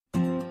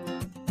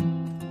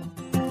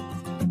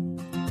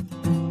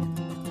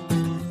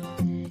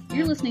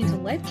listening to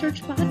Life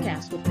Church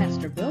Podcast with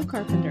Pastor Bill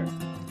Carpenter.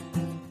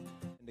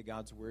 Into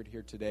God's Word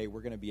here today,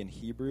 we're going to be in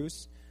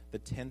Hebrews, the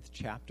 10th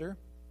chapter,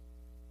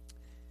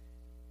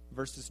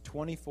 verses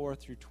 24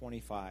 through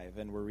 25,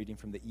 and we're reading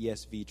from the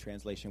ESV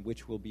translation,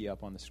 which will be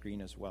up on the screen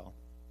as well.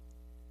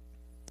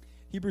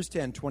 Hebrews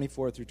 10,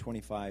 24 through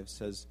 25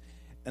 says,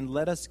 "And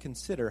let us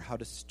consider how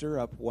to stir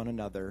up one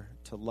another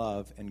to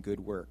love and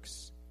good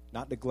works,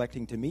 not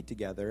neglecting to meet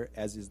together,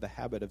 as is the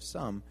habit of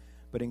some,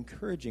 but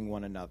encouraging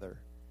one another,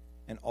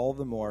 and all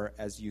the more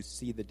as you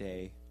see the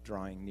day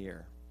drawing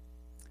near."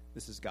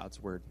 This is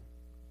God's Word.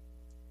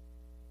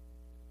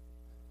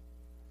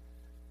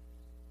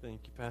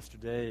 Thank you, Pastor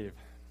Dave.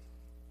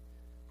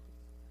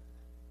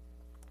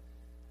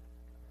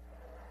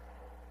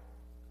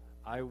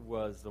 I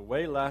was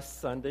away last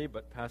Sunday,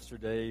 but Pastor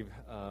Dave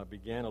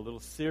began a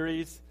little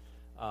series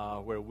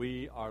where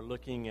we are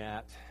looking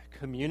at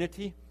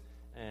community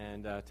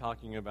and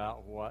talking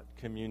about what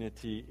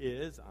community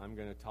is. I'm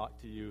going to talk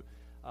to you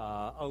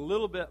a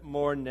little bit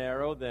more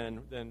narrow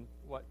than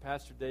what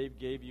Pastor Dave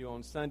gave you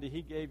on Sunday.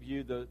 He gave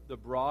you the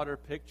broader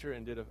picture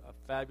and did a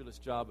fabulous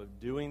job of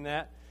doing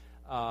that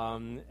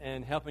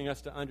and helping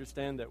us to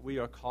understand that we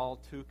are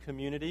called to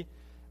community.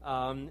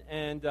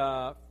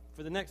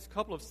 For the next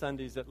couple of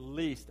Sundays at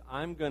least,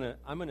 I'm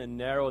gonna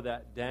narrow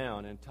that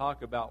down and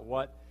talk about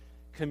what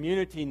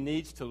community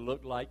needs to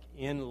look like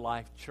in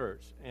Life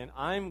Church. And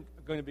I'm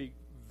going to be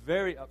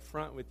very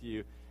upfront with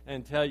you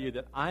and tell you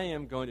that I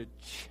am going to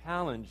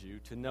challenge you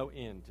to no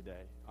end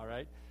today, all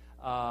right?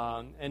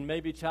 And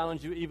maybe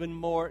challenge you even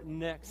more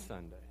next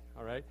Sunday,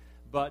 all right?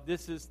 But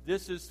this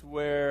is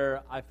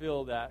where I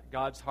feel that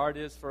God's heart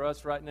is for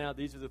us right now.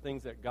 These are the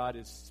things that God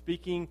is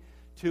speaking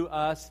to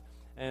us.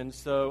 And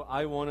so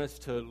I want us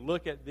to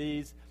look at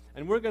these.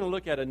 And we're going to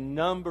look at a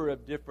number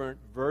of different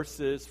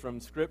verses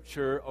from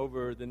Scripture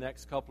over the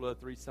next couple of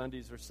 3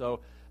 Sundays or so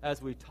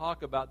as we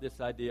talk about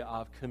this idea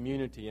of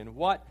community and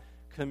what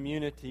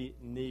community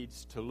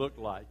needs to look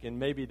like. And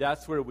maybe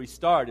that's where we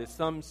start, is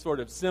some sort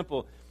of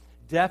simple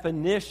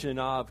definition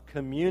of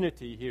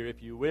community here,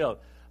 if you will.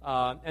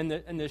 And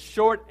the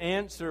short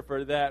answer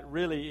for that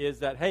really is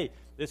that, hey,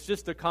 it's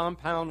just a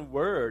compound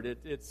word.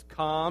 It's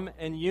com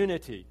and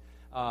unity.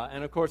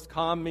 And, of course,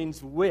 com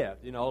means with,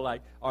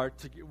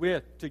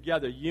 with,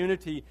 together.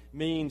 Unity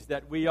means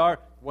that we are,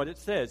 what it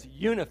says,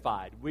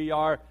 unified. We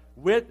are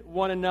with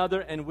one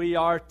another and we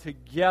are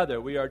together.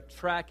 We are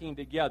tracking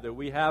together.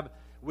 We have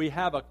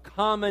a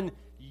common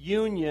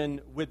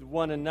union with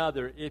one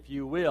another, if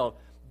you will,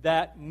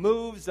 that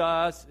moves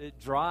us, it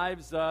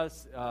drives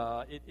us,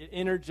 it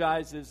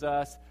energizes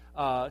us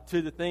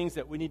to the things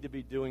that we need to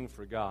be doing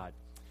for God.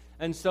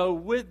 And so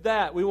with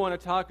that, we want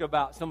to talk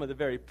about some of the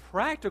very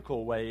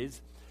practical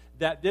ways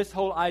that this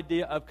whole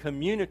idea of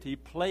community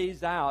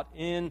plays out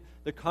in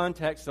the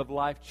context of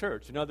Life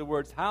Church. In other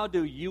words, how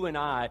do you and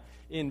I,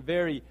 in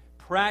very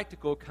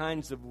practical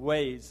kinds of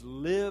ways,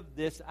 live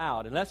this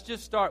out? And let's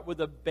just start with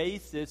a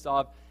basis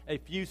of a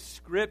few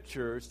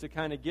scriptures to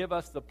kind of give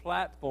us the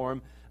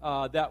platform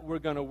that we're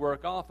going to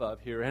work off of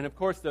here. And, of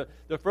course,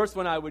 the first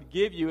one I would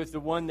give you is the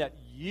one that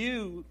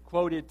you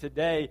quoted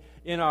today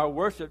in our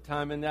worship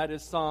time, and that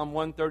is Psalm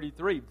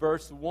 133,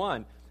 verse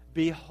 1.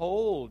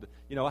 Behold,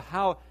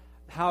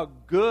 how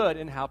good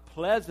and how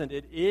pleasant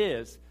it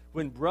is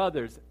when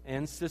brothers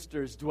and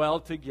sisters dwell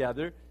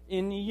together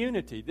in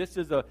unity. This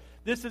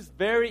is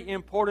very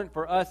important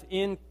for us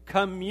in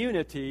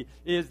community,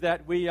 is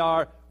that we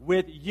are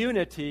with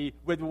unity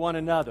with one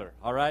another,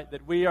 all right?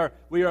 That we are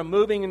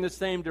moving in the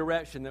same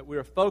direction, that we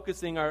are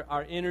focusing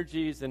our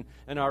energies and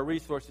our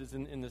resources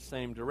in the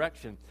same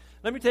direction.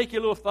 Let me take you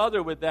a little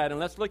further with that, and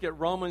let's look at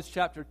Romans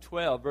chapter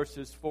 12,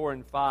 verses 4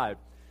 and 5,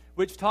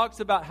 which talks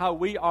about how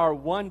we are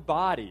one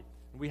body.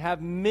 We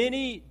have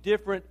many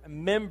different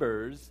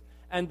members,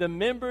 and the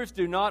members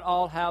do not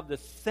all have the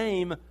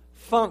same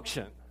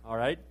function, all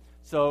right?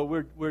 So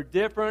we're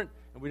different,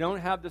 and we don't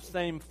have the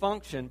same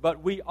function,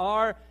 but we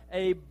are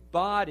a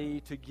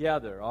body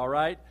together, all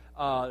right?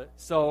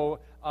 So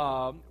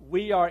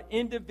we are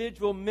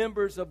individual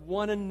members of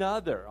one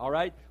another, all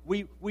right?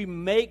 We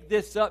make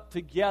this up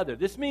together.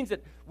 This means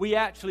that we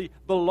actually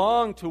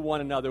belong to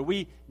one another.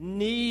 We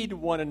need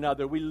one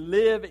another. We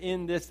live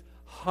in this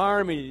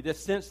harmony,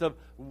 this sense of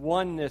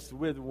oneness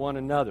with one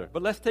another.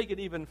 But let's take it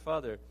even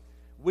further.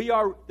 There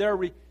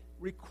are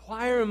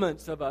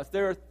requirements of us.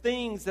 There are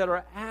things that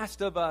are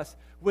asked of us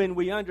when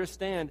we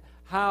understand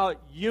how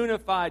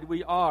unified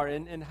we are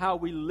and how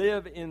we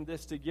live in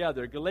this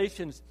together.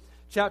 Galatians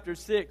chapter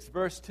 6,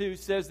 verse 2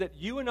 says that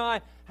you and I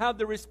have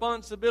the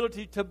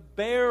responsibility to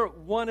bear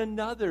one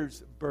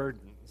another's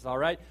burdens, all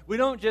right? We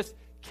don't just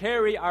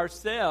carry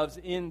ourselves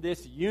in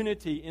this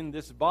unity in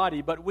this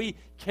body, but we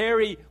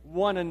carry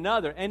one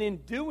another. And in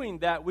doing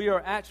that, we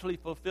are actually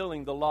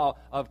fulfilling the law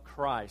of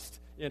Christ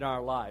in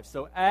our lives.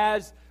 So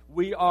as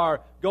we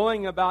are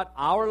going about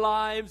our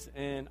lives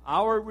and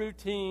our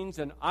routines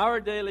and our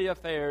daily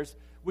affairs,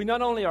 we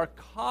not only are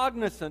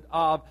cognizant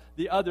of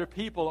the other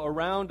people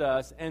around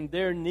us and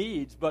their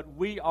needs, but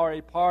we are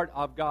a part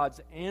of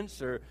God's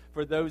answer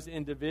for those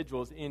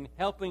individuals in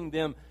helping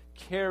them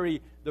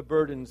carry the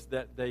burdens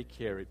that they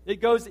carry.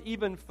 It goes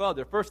even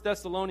further. 1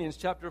 Thessalonians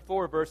chapter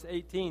 4, verse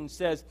 18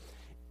 says,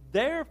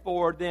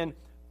 therefore then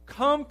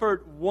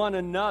comfort one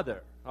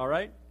another, all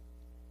right?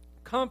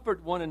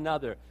 Comfort one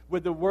another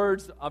with the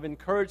words of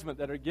encouragement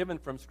that are given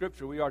from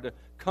Scripture. We are to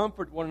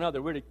comfort one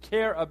another. We're to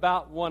care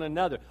about one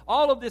another.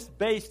 All of this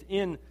based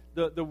in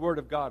the Word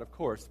of God, of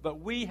course. But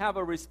we have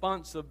a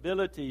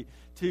responsibility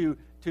to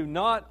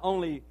not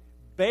only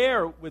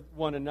bear with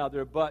one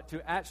another, but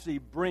to actually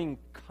bring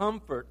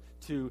comfort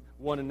to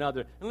one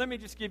another. And let me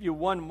just give you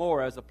one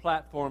more as a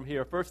platform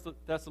here. 1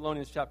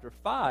 Thessalonians chapter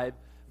 5,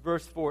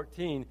 verse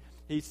 14,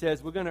 he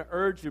says, we're going to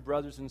urge you,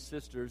 brothers and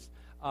sisters,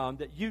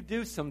 that you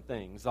do some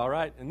things, all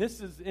right? And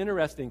this is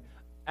interesting.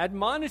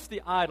 Admonish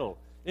the idle,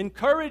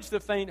 encourage the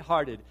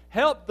faint-hearted,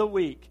 help the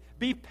weak,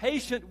 be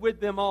patient with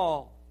them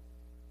all.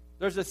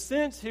 There's a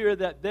sense here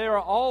that there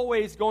are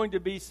always going to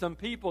be some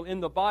people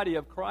in the body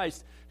of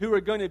Christ who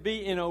are going to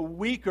be in a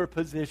weaker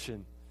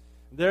position.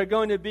 They're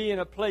going to be in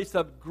a place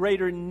of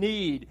greater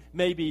need,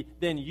 maybe,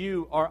 than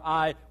you or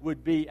I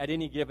would be at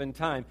any given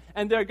time.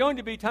 And there are going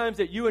to be times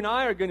that you and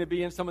I are going to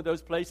be in some of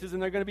those places,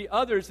 and there are going to be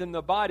others in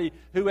the body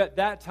who at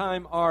that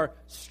time are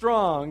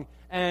strong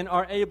and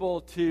are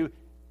able to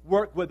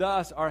work with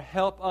us or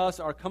help us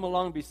or come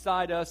along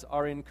beside us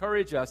or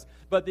encourage us.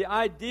 But the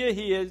idea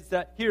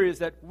here is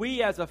that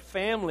we as a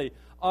family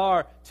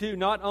are to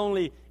not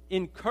only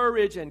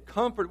encourage and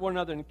comfort one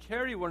another and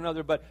carry one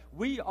another, but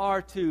we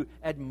are to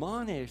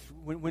admonish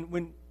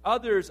when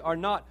others are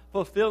not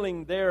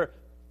fulfilling their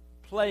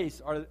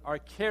place or are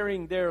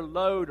carrying their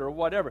load or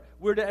whatever.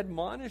 We're to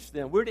admonish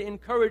them. We're to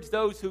encourage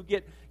those who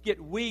get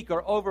weak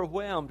or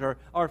overwhelmed or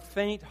are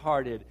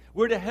faint-hearted.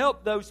 We're to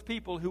help those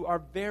people who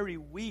are very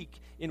weak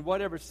in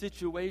whatever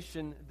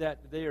situation that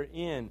they're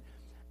in.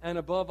 And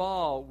above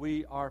all,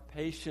 we are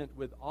patient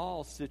with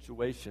all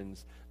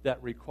situations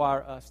that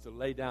require us to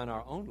lay down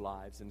our own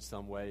lives in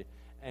some way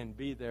and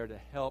be there to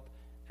help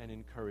and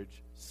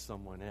encourage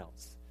someone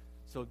else.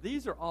 So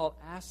these are all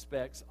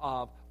aspects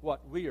of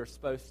what we are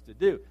supposed to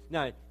do.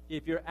 Now,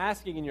 if you're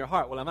asking in your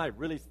heart, well,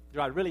 do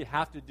I really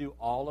have to do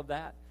all of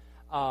that?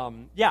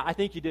 Yeah, I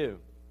think you do.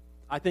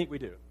 I think we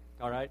do.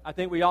 All right? I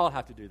think we all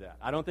have to do that.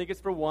 I don't think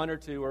it's for one or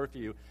two or a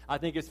few. I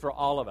think it's for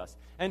all of us.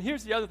 And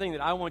here's the other thing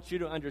that I want you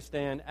to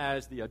understand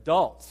as the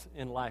adults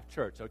in Life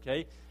Church,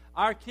 okay?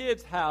 Our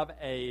kids have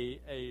a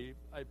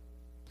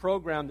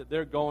program that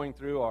they're going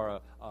through,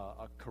 or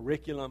a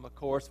curriculum, a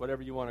course,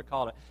 whatever you want to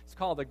call it. It's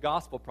called the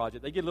Gospel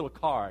Project. They get a little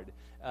card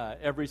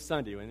every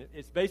Sunday, and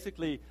it's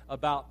basically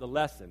about the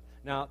lesson.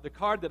 Now, the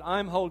card that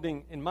I'm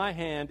holding in my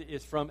hand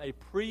is from a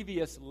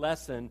previous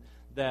lesson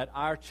that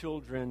our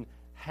children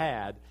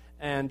had.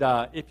 And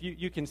if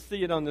you can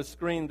see it on the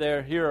screen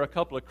there, here are a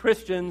couple of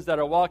Christians that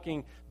are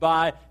walking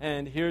by,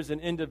 and here's an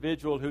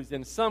individual who's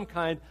in some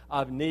kind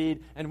of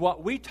need. And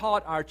what we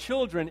taught our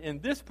children in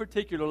this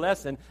particular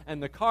lesson,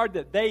 and the card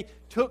that they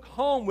took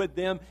home with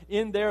them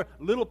in their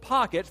little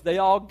pockets, they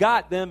all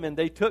got them and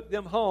they took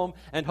them home,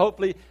 and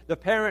hopefully the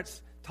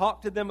parents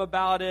talked to them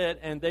about it,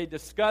 and they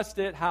discussed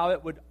it, how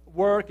it would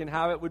work and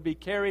how it would be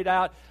carried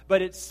out.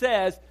 But it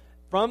says,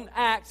 from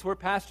Acts, where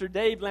Pastor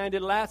Dave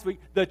landed last week,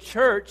 the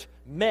church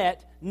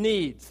met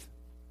needs.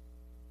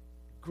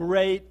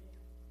 Great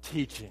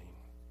teaching.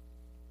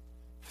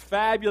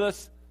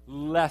 Fabulous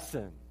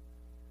lesson.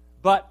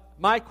 But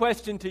my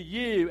question to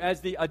you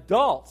as the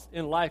adults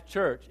in Life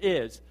Church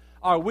is,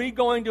 are we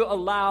going to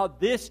allow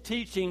this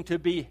teaching to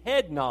be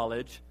head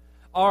knowledge,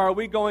 or are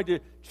we going to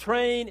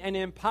train and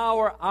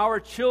empower our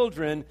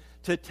children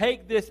to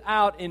take this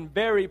out in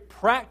very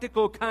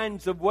practical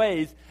kinds of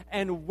ways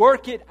and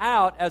work it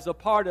out as a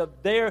part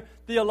of their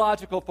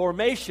theological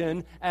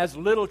formation as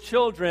little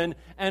children?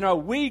 And are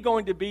we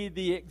going to be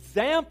the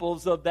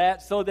examples of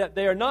that so that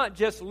they are not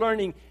just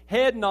learning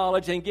head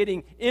knowledge and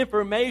getting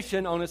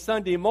information on a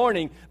Sunday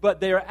morning, but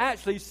they are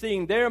actually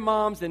seeing their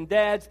moms and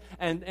dads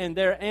and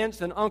their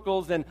aunts and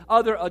uncles and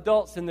other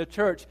adults in the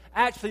church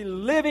actually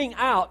living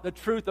out the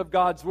truth of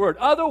God's Word?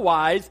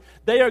 Otherwise,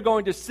 they are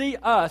going to see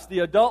us, the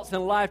adults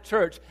in Life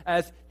Church,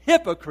 as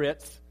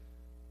hypocrites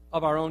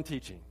of our own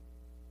teaching.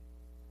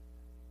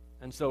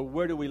 And so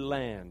where do we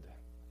land?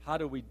 How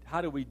do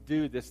we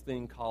do this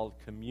thing called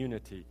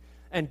community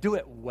and do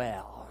it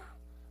well?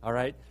 All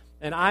right?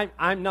 And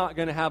I'm not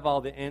going to have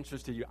all the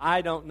answers to you.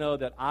 I don't know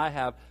that I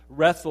have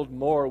wrestled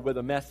more with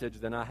a message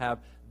than I have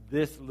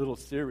this little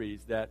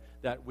series that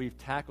we've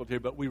tackled here.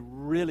 But we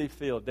really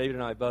feel, David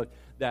and I both,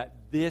 that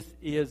this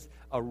is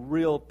a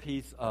real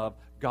piece of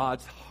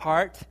God's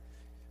heart,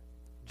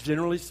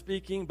 generally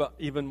speaking, but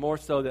even more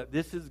so that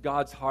this is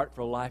God's heart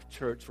for Life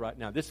Church right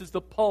now. This is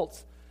the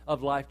pulse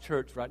of Life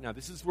Church right now.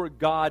 This is where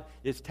God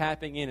is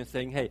tapping in and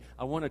saying, hey,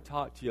 I want to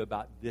talk to you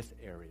about this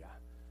area.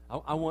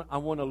 I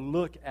want to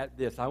look at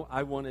this.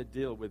 I want to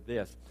deal with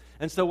this.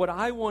 And so what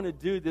I want to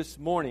do this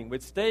morning,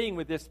 with staying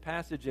with this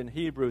passage in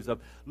Hebrews of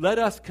let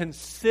us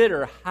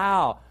consider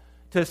how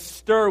to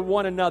stir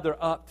one another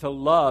up to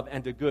love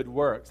and to good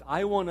works.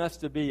 I want us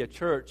to be a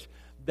church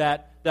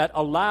that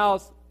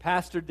allows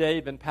Pastor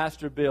Dave and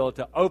Pastor Bill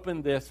to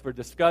open this for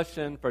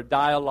discussion, for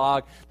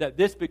dialogue, that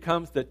this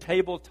becomes the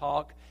table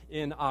talk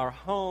in our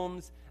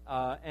homes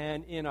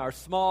and in our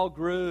small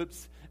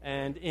groups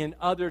and in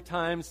other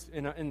times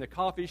in the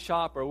coffee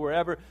shop or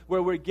wherever,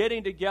 where we're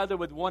getting together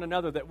with one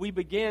another, that we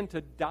begin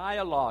to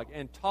dialogue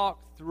and talk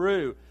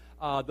through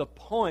the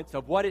points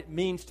of what it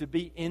means to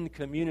be in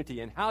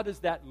community and how does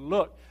that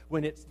look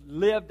when it's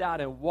lived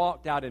out and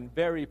walked out in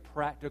very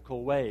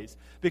practical ways.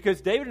 Because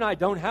David and I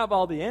don't have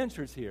all the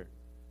answers here.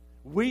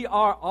 We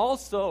are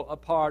also a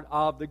part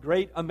of the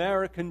great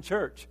American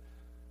church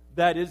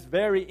that is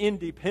very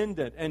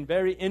independent and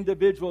very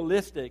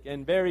individualistic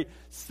and very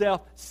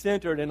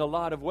self-centered in a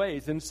lot of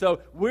ways. And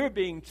so we're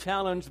being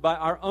challenged by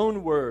our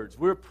own words.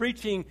 We're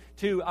preaching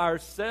to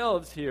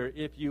ourselves here,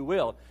 if you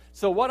will.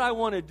 So what I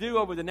want to do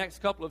over the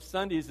next couple of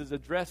Sundays is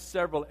address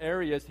several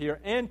areas here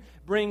and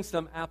bring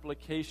some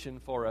application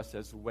for us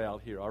as well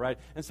here, all right?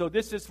 And so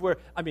this is where,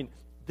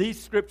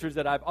 these scriptures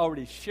that I've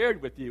already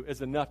shared with you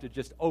is enough to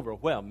just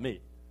overwhelm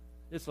me.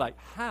 It's like,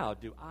 how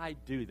do I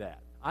do that?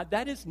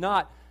 That is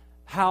not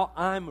how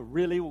I'm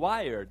really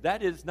wired.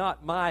 That is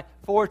not my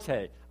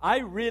forte. I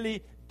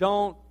really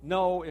don't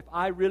know if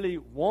I really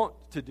want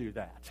to do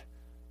that.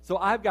 So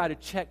I've got to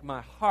check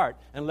my heart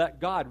and let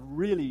God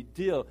really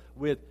deal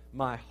with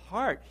my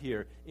heart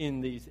here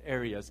in these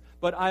areas.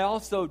 But I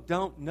also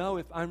don't know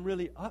if I'm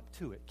really up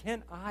to it.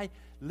 Can I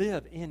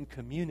live in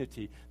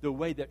community the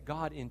way that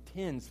God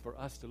intends for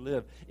us to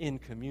live in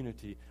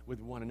community with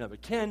one another?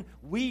 Can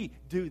we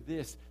do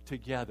this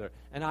together?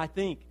 And I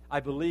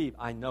believe,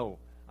 I know,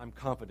 I'm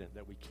confident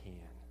that we can,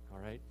 all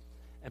right?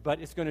 But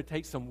it's going to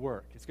take some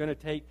work. It's going to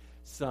take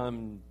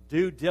some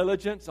due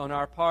diligence on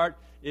our part.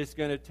 It's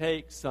going to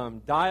take some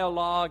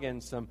dialogue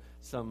and some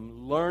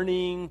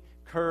learning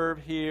curve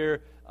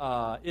here.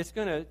 It's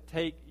going to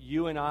take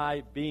you and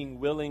I being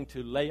willing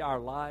to lay our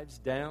lives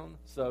down.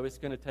 So it's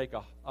going to take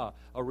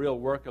a real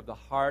work of the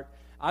heart.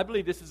 I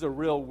believe this is a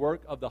real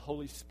work of the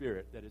Holy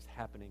Spirit that is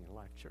happening in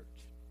Life Church.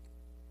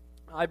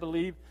 I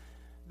believe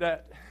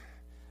that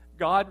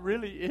God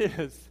really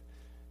is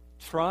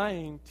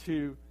trying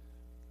to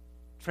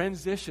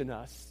transition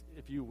us,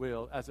 if you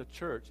will, as a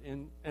church.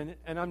 And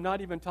I'm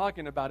not even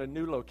talking about a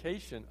new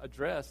location,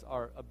 address,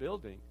 or a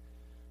building.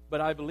 But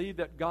I believe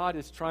that God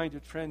is trying to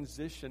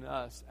transition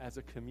us as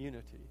a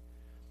community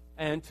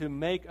and to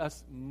make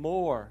us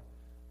more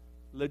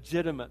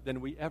legitimate than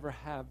we ever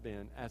have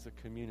been as a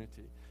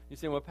community. You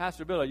say, well,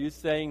 Pastor Bill, are you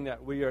saying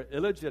that we are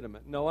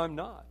illegitimate? No, I'm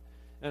not.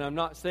 And I'm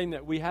not saying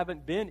that we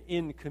haven't been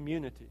in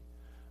community.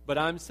 But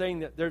I'm saying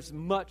that there's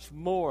much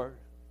more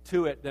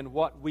to it than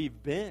what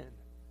we've been.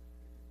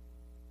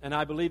 And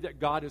I believe that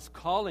God is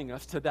calling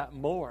us to that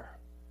more.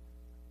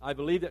 I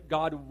believe that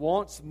God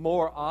wants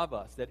more of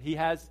us, that He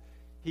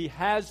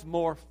has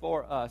more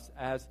for us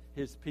as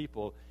His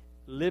people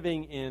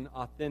living in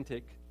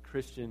authentic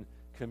Christian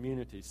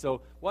community.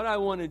 So what I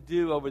want to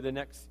do over the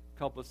next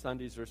couple of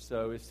Sundays or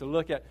so is to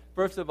look at,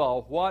 first of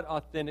all, what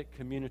authentic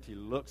community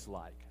looks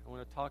like. I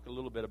want to talk a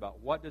little bit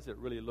about what does it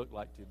really look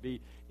like to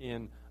be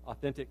in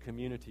authentic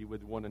community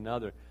with one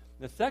another.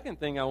 The second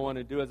thing I want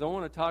to do is I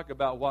want to talk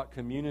about what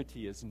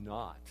community is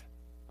not.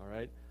 All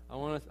right? I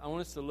want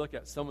us to look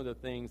at some of the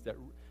things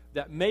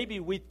that maybe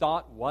we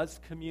thought was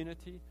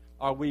community,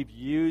 or we've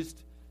used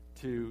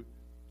to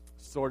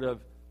sort of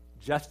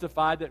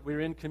justify that we're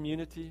in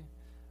community,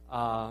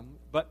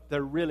 but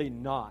they're really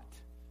not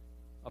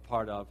a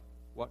part of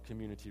what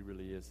community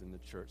really is in the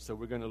church. So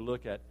we're going to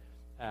look at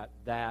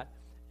that.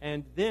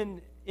 And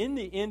then in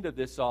the end of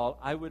this all,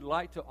 I would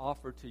like to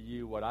offer to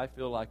you what I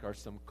feel like are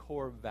some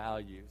core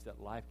values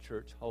that Life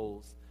Church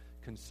holds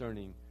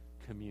concerning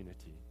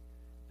community.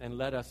 And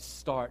let us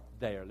start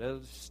there. Let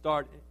us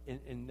start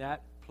in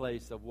that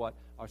place of what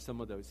are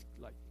some of those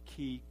like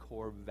key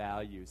core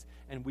values.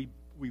 And we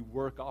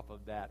work off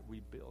of that.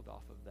 We build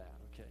off of that,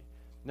 okay?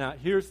 Now,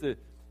 here's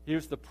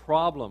the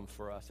problem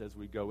for us as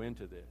we go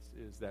into this,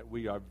 is that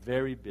we are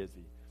very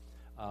busy.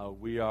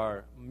 We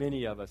are,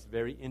 many of us,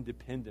 very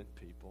independent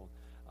people.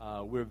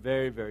 We're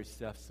very, very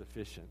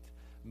self-sufficient.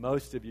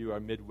 Most of you are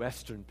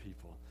Midwestern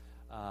people.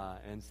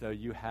 And so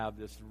you have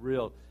this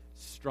real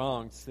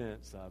strong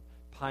sense of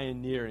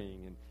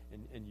pioneering,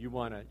 and you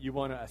want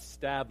to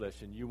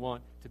establish, and you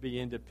want to be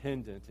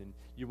independent, and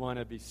you want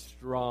to be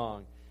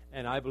strong.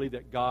 And I believe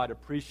that God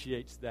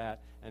appreciates that,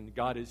 and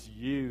God has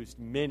used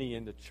many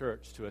in the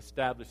church to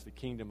establish the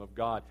kingdom of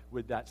God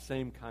with that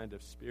same kind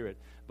of spirit,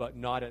 but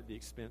not at the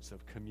expense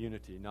of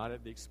community, not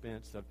at the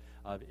expense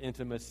of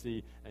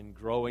intimacy and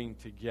growing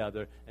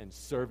together and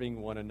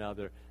serving one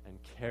another and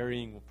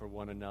caring for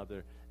one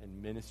another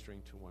and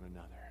ministering to one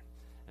another.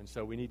 And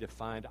so we need to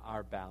find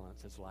our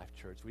balance as Life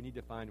Church. We need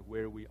to find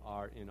where we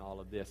are in all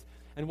of this.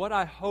 And what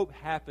I hope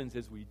happens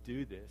as we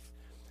do this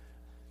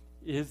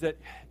is that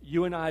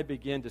you and I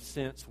begin to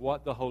sense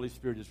what the Holy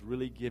Spirit is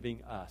really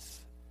giving us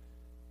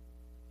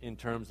in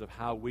terms of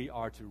how we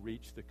are to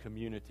reach the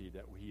community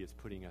that He is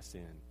putting us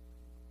in.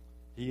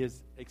 He is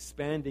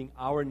expanding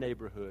our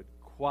neighborhood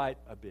quite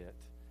a bit.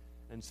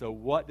 And so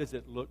what does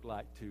it look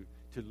like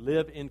to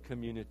live in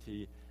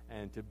community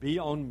and to be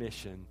on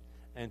mission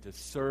and to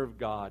serve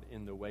God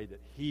in the way that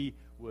He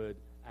would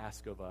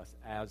ask of us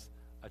as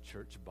a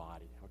church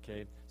body,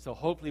 okay? So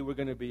hopefully we're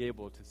going to be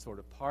able to sort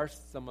of parse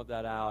some of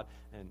that out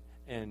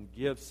and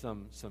give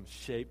some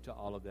shape to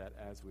all of that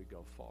as we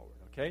go forward,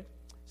 okay?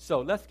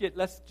 So let's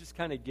just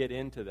kind of get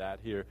into that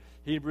here.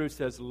 Hebrews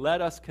says,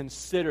 let us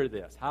consider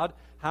this.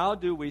 How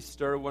do we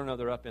stir one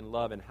another up in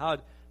love, and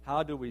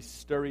how do we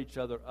stir each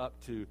other up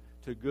to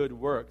good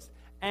works?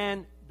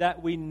 And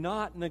that we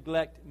not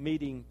neglect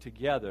meeting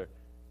together,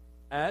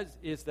 as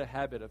is the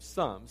habit of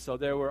some. So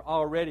there were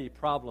already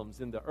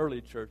problems in the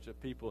early church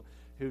of people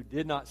who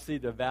did not see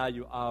the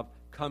value of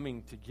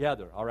coming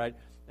together, all right?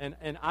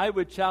 And I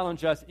would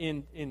challenge us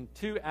in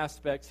two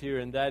aspects here,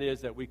 and that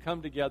is that we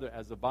come together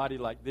as a body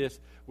like this,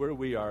 where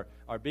we are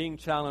being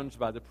challenged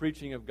by the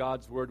preaching of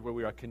God's Word, where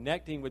we are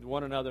connecting with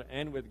one another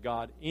and with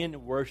God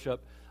in worship,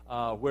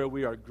 where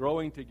we are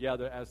growing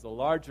together as the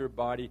larger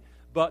body,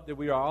 but that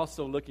we are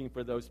also looking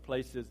for those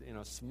places in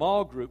a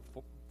small group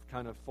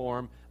kind of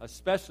form,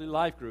 especially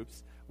life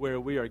groups, where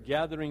we are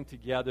gathering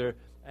together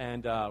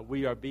and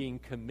we are being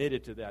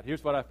committed to that.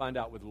 Here's what I find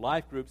out with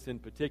life groups in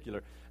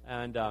particular.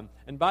 And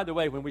by the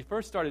way, when we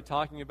first started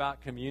talking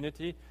about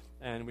community,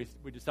 and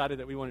we decided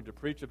that we wanted to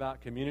preach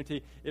about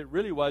community, it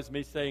really was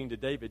me saying to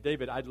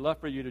David, I'd love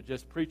for you to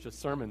just preach a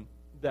sermon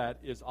that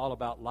is all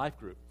about life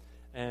group.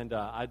 And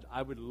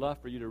I would love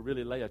for you to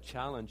really lay a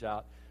challenge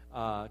out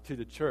to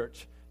the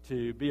church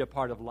to be a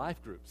part of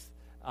life groups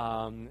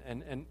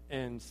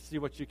and see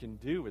what you can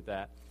do with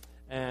that.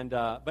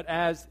 But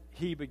as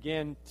he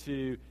began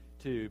to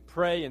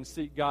pray and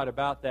seek God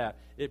about that,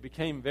 it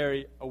became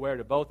very aware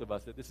to both of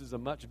us that this is a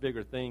much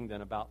bigger thing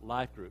than about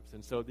life groups.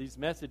 And so these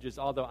messages,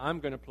 although I'm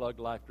going to plug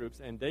life groups,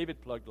 and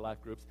David plugged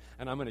life groups,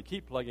 and I'm going to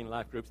keep plugging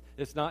life groups,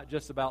 it's not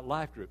just about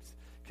life groups.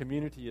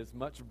 Community is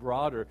much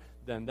broader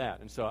than that.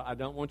 And so I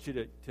don't want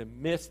you to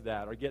miss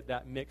that or get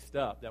that mixed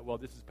up, that, well,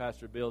 this is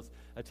Pastor Bill's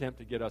attempt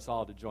to get us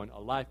all to join a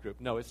life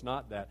group. No, it's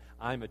not that.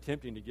 I'm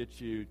attempting to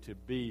get you to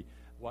be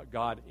what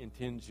God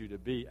intends you to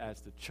be as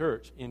the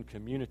church in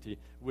community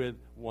with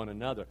one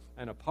another.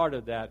 And a part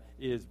of that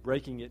is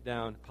breaking it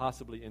down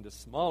possibly into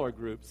smaller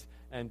groups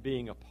and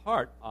being a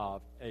part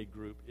of a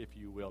group, if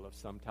you will, of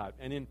some type.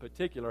 And in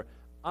particular,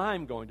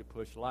 I'm going to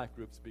push life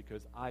groups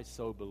because I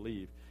so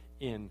believe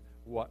in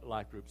what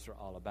life groups are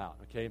all about,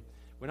 okay?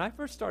 When I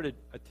first started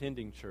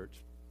attending church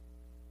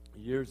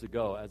years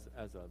ago as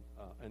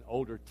an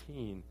older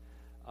teen,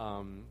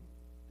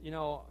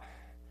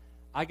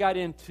 I got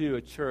into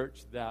a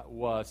church that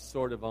was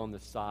sort of on the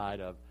side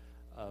of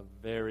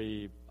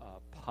very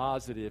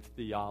positive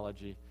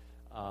theology.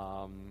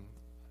 I'm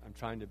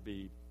trying to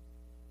be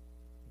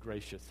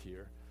gracious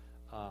here.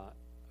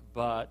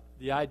 But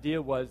the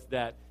idea was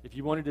that if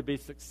you wanted to be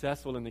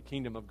successful in the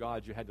kingdom of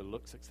God, you had to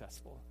look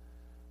successful.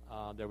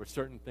 There were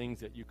certain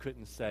things that you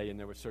couldn't say, and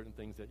there were certain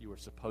things that you were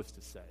supposed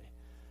to say.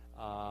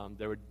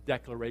 There were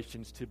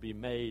declarations to be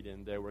made,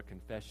 and there were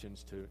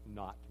confessions to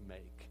not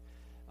make.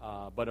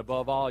 But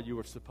above all, you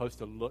were supposed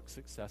to look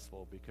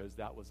successful because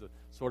that was a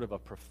sort of a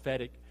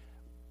prophetic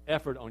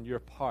effort on your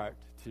part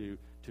to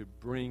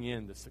bring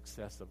in the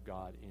success of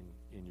God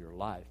in your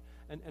life.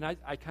 And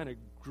I kind of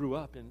grew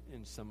up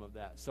in some of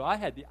that. So I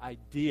had the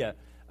idea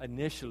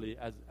initially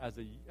as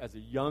a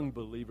young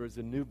believer, as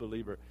a new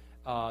believer,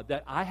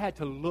 that I had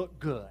to look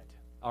good,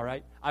 all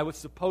right? I was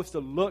supposed to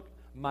look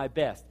my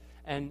best.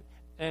 And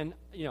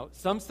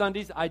some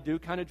Sundays I do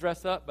kind of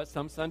dress up, but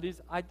some Sundays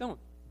I don't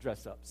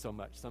dress up so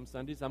much. Some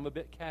Sundays I'm a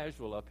bit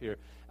casual up here.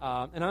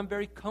 And I'm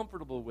very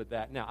comfortable with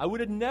that now. I would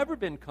have never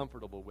been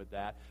comfortable with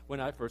that when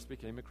I first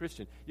became a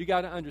Christian. You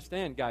got to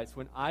understand, guys,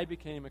 when I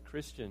became a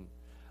Christian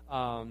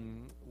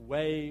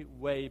way,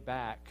 way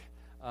back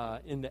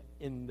in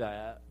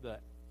the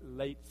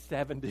late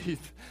 70s,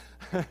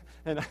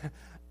 and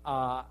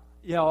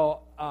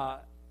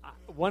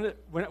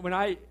when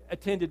I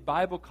attended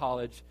Bible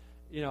college,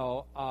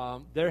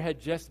 there had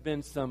just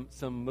been some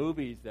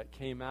movies that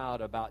came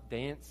out about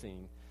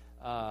dancing,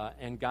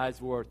 and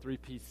guys wore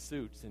three-piece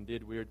suits and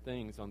did weird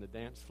things on the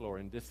dance floor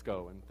and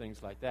disco and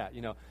things like that,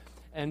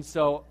 And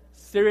so,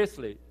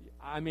 seriously,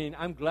 I mean,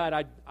 I'm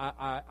glad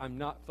I'm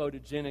not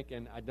photogenic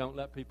and I don't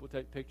let people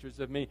take pictures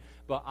of me,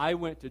 but I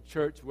went to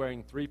church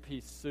wearing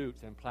three-piece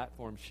suits and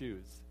platform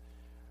shoes,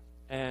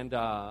 and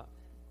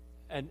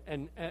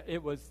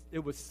it was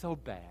so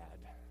bad.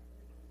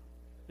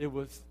 It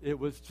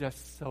was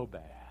just so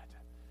bad.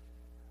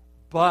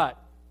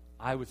 But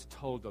I was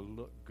told to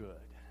look good,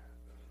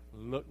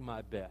 look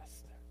my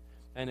best.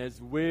 And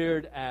as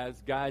weird as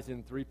guys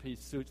in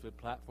three-piece suits with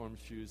platform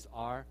shoes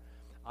are,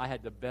 I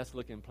had the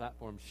best-looking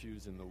platform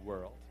shoes in the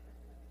world.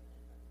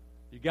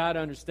 You got to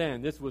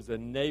understand, this was a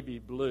navy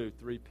blue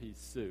three-piece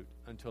suit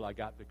until I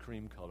got the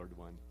cream-colored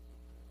one.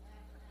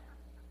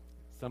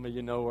 Some of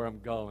you know where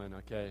I'm going,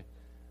 okay?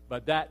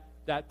 But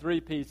that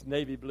three-piece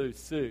navy blue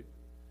suit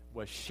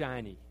was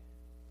shiny.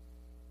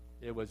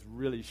 It was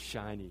really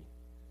shiny.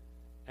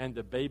 And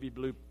the baby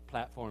blue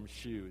platform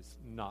shoes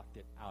knocked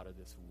it out of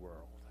this world.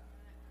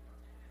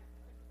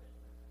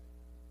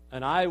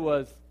 And I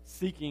was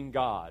seeking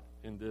God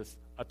in this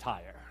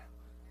attire.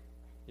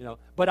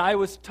 But I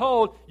was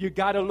told you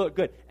got to look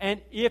good.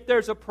 And if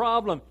there's a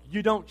problem,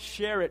 you don't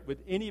share it with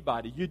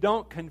anybody. You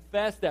don't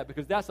confess that,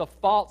 because that's a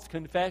false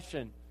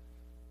confession.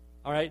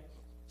 All right?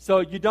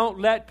 So you don't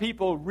let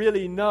people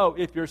really know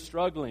if you're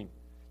struggling.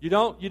 You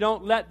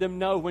don't let them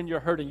know when you're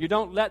hurting. You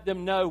don't let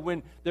them know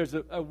when there's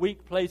a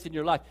weak place in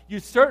your life. You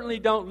certainly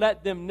don't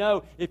let them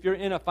know if you're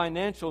in a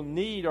financial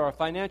need or a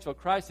financial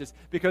crisis,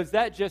 because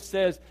that just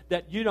says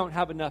that you don't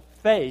have enough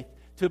faith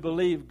to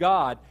believe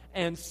God.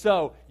 And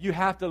so you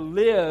have to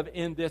live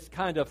in this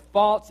kind of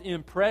false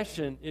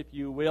impression, if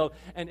you will,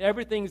 and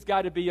everything's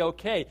got to be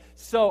okay.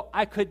 So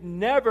I could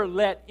never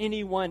let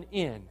anyone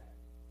in.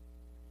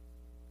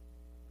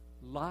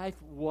 Life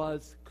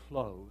was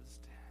closed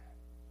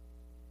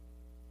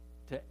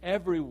to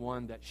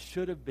everyone that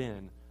should have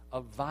been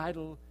a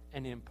vital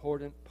and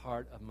important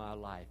part of my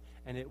life.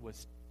 And it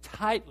was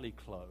tightly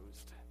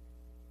closed,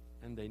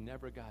 and they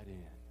never got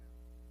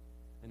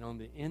in. And on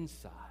the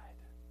inside,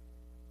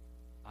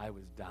 I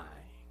was dying,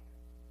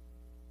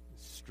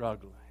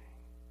 struggling,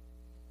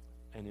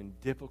 and in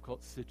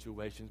difficult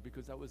situations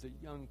because I was a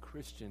young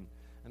Christian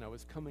and I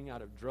was coming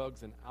out of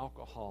drugs and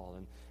alcohol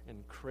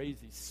and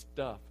crazy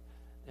stuff.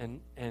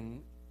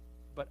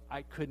 But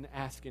I couldn't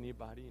ask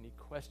anybody any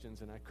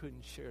questions, and I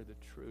couldn't share the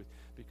truth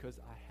because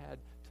I had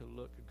to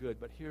look good.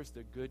 But here's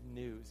the good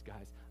news,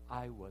 guys.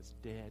 I was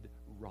dead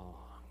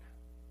wrong.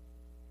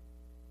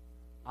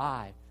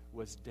 I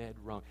was dead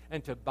wrong.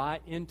 And to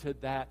buy into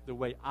that the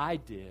way I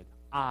did,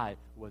 I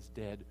was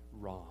dead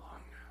wrong.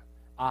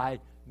 I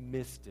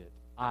missed it.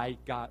 I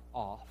got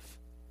off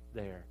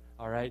there,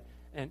 all right?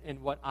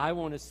 And what I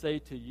want to say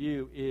to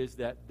you is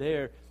that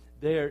there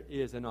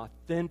is an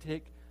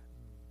authentic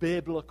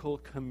biblical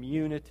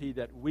community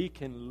that we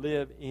can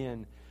live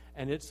in,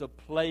 and it's a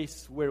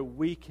place where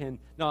we can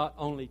not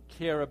only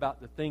care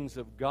about the things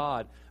of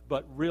God,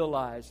 but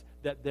realize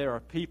that there are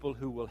people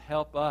who will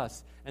help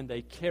us, and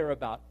they care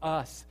about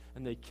us,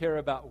 and they care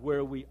about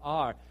where we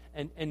are.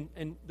 And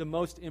the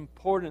most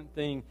important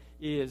thing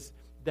is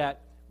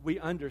that we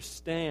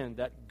understand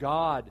that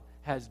God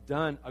has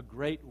done a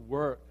great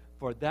work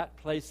for that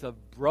place of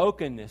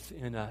brokenness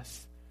in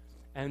us,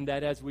 and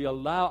that as we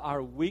allow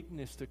our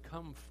weakness to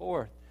come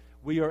forth,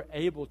 we are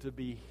able to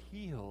be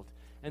healed,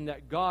 and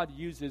that God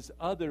uses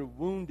other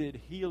wounded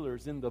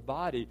healers in the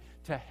body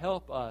to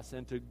help us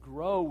and to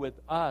grow with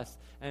us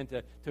and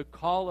to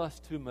call us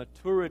to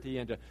maturity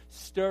and to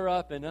stir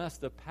up in us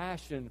the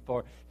passion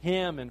for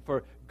Him and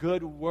for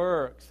good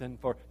works and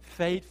for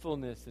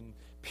faithfulness and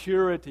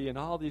purity and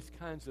all these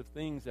kinds of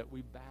things that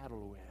we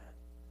battle with.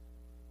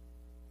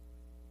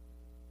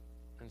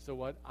 And so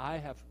what I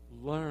have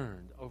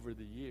learned over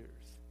the years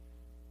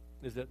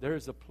is that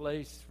there's a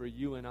place for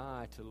you and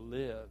I to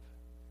live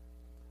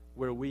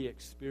where we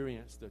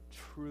experience the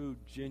true,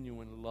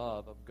 genuine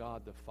love of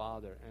God the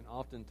Father. And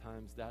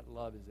oftentimes that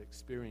love is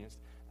experienced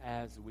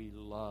as we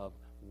love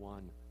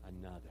one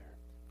another.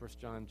 1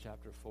 John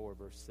chapter 4,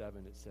 verse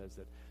 7, it says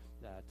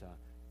that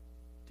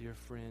dear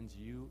friends,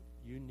 you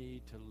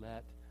need to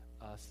let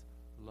us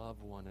love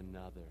one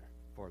another.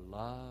 For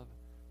love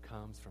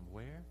comes from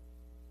where?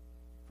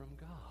 From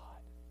God.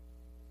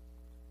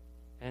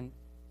 And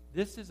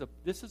this is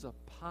a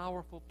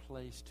powerful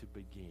place to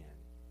begin.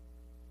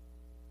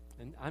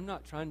 And I'm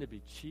not trying to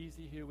be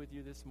cheesy here with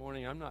you this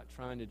morning. I'm not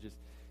trying to just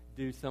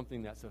do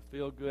something that's a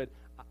feel-good.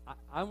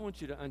 I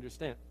want you to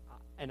understand,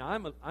 and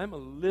I'm a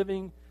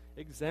living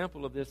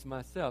example of this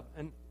myself,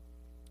 and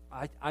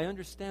I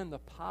understand the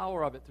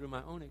power of it through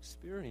my own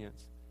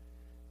experience.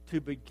 To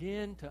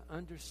begin to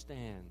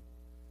understand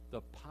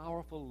the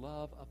powerful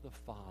love of the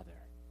Father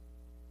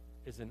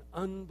is an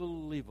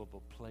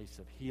unbelievable place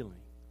of healing.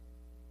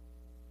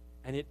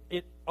 And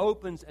it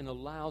opens and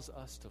allows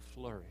us to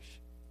flourish.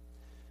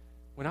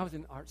 When I was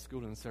in art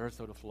school in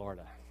Sarasota,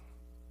 Florida,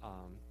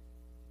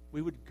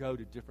 we would go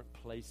to different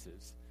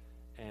places,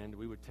 and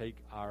we would take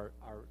our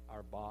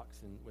box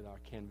and with our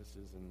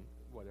canvases and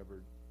whatever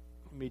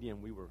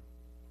medium we were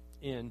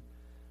in,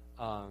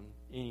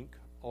 ink,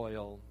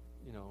 oil,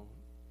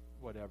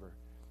 whatever.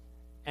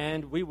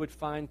 And we would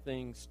find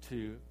things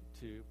to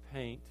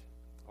paint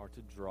or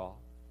to draw.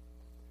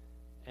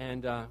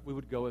 And we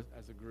would go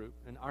as a group.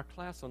 And our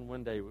class on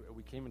one day,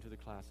 we came into the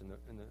class, and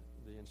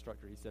the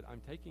instructor, he said,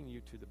 I'm taking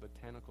you to the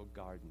botanical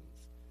gardens.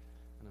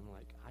 And I'm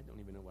like, I don't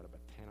even know what a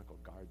botanical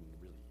garden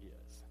really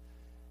is.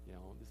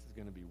 This is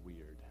going to be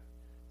weird.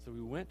 So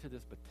we went to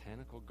this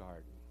botanical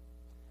garden.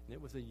 And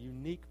it was a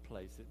unique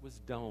place. It was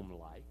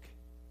dome-like.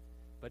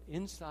 But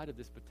inside of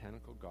this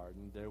botanical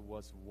garden, there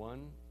was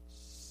one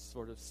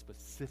sort of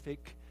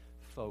specific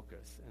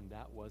focus, and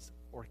that was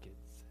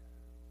orchids.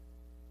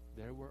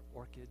 There were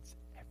orchids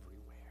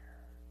everywhere.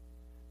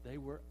 They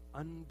were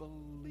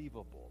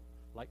unbelievable.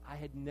 Like I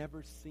had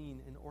never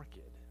seen an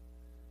orchid.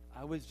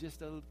 I was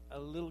just a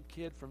little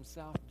kid from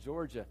South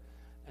Georgia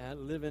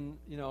living,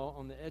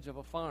 on the edge of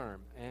a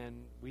farm, and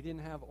we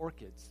didn't have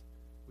orchids.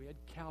 We had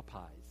cow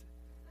pies.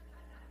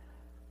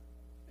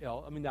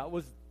 That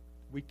was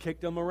we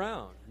kicked them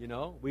around, you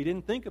know. We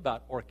didn't think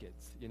about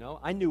orchids, you know.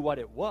 I knew what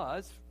it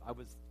was. I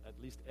was at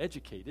least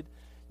educated,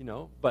 you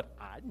know, but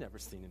I'd never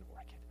seen an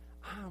orchid.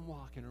 I'm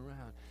walking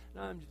around,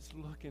 and I'm just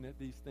looking at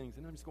these things,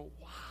 and I'm just going,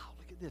 wow,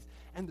 look at this.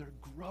 And they're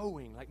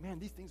growing. Like, man,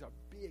 these things are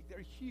big. They're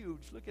huge.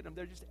 Look at them.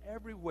 They're just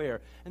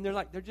everywhere. And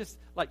they're just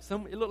like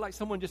it looked like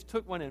someone just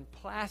took one and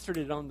plastered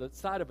it on the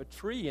side of a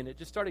tree, and it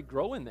just started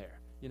growing there,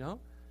 you know.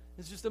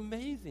 It's just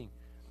amazing.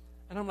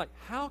 And I'm like,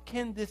 how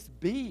can this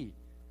be?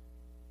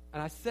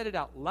 And I said it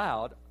out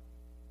loud,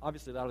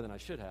 obviously louder than I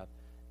should have.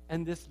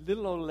 And this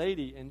little old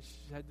lady, and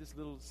she had this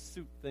little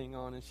suit thing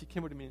on, and she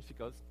came over to me and she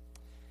goes,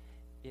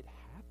 it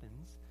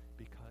happens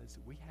because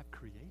we have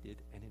created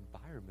an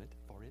environment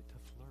for it to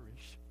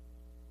flourish.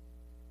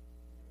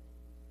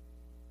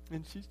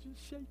 And she's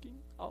just shaking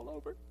all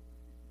over.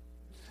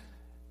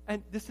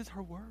 And this is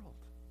her world.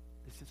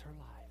 This is her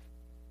life.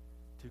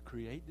 To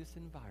create this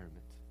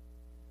environment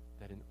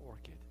that an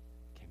orchid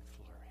can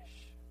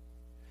flourish.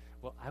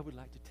 Well, I would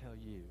like to tell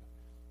you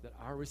that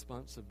our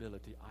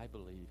responsibility, I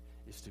believe,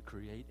 is to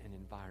create an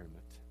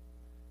environment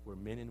where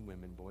men and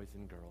women, boys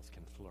and girls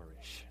can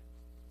flourish,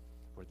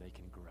 where they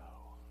can grow,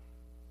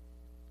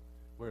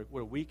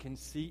 where we can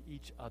see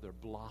each other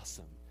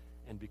blossom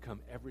and become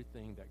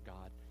everything that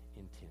God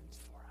intends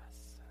for us.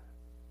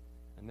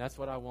 And that's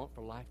what I want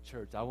for Life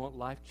Church. I want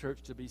Life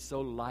Church to be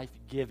so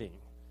life-giving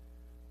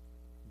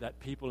that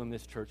people in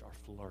this church are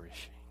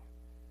flourishing.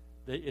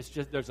 It's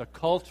just there's a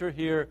culture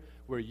here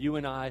where you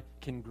and I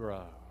can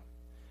grow.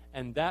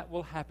 And that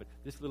will happen.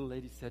 This little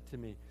lady said to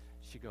me,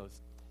 she goes,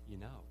 you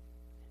know,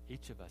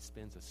 each of us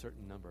spends a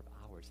certain number of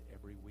hours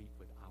every week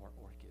with our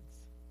orchids.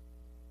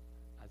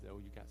 I said, oh,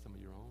 you got some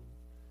of your own?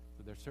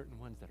 So there are certain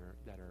ones that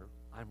are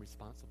I'm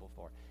responsible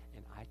for,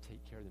 and I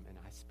take care of them, and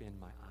I spend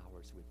my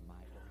hours with my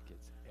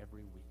orchids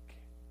every week.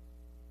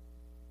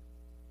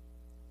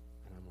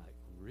 And I'm like,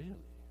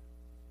 really?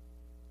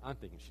 I'm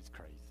thinking she's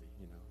crazy,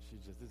 you know.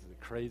 This is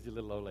a crazy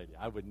little old lady.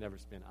 I would never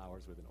spend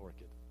hours with an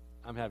orchid.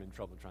 I'm having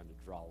trouble trying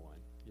to draw one,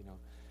 you know.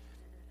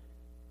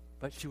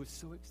 But she was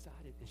so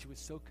excited, and she was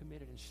so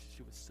committed, and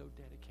she was so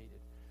dedicated.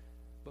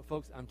 But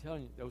folks, I'm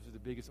telling you, those are the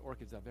biggest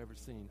orchids I've ever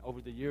seen.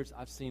 Over the years,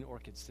 I've seen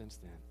orchids since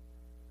then.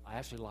 I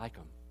actually like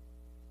them,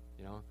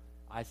 you know.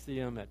 I see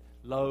them at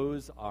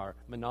Lowe's or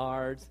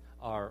Menards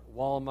or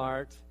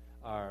Walmart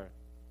or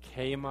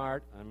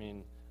Kmart,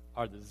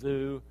 or the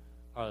zoo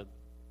or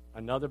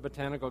another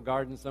botanical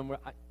garden somewhere.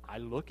 I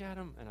look at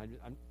them,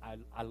 and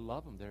I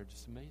love them. They're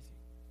just amazing,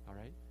 all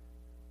right?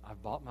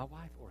 I've bought my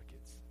wife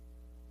orchids.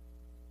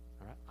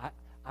 All right,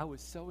 I was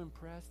so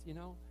impressed, you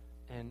know,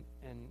 and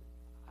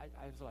I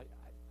was like,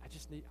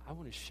 I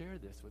want to share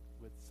this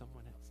with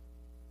someone else.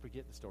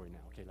 Forget the story now.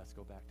 Okay, let's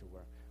go back to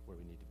where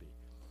we need to be.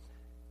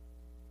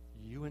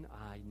 You and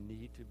I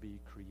need to be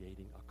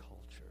creating a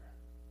culture.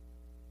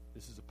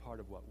 This is a part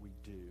of what we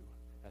do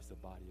as the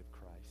body of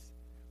Christ.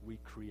 We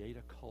create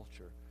a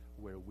culture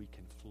where we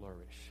can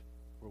flourish,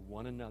 where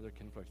one another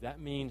can flourish. That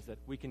means that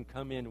we can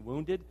come in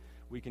wounded,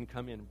 we can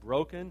come in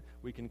broken,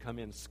 we can come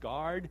in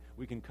scarred,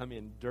 we can come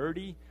in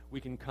dirty,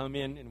 we can come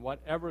in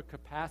whatever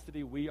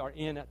capacity we are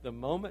in at the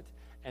moment,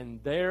 and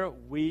there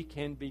we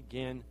can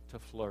begin to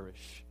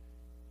flourish.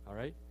 All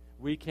right?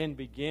 We can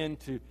begin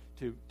to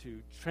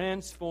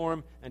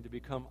transform and to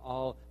become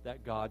all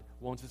that God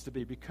wants us to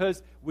be,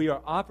 because we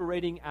are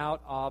operating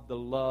out of the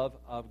love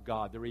of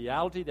God, the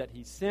reality that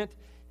He sent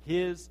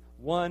His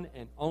one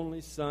and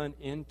only Son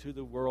into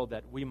the world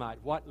that we might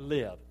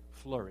live,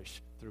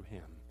 flourish through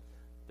Him,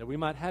 that we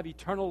might have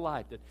eternal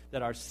life,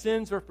 that our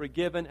sins are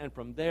forgiven, and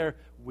from there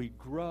we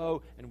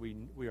grow and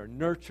we are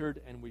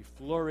nurtured and we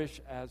flourish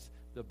as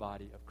the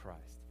body of Christ.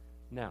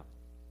 Now,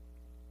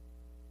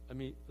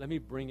 let me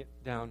bring it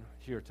down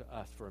here to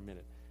us for a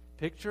minute.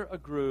 Picture a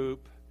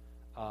group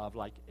of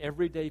like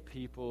everyday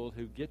people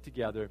who get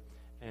together,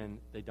 and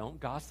they don't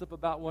gossip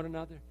about one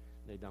another,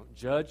 they don't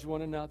judge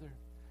one another,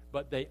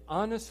 but they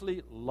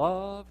honestly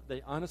love,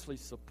 they honestly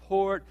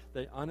support,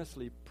 they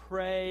honestly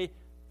pray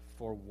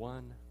for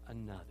one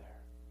another.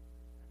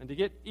 And to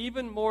get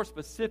even more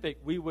specific,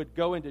 we would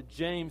go into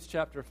James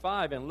chapter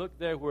 5 and look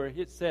there where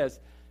it says,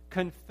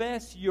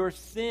 confess your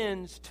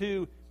sins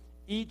to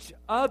each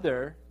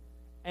other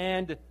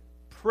and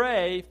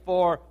pray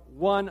for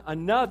one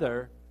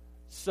another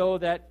so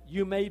that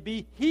you may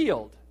be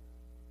healed,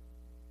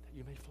 that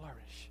you may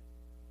flourish.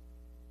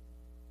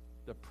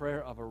 The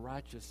prayer of a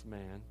righteous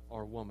man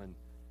or woman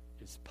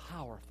is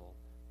powerful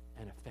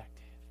and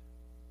effective.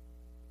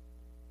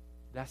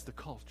 That's the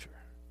culture.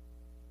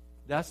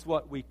 That's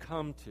what we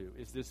come to,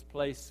 is this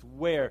place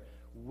where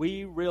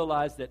we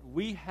realize that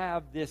we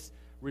have this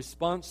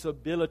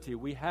responsibility.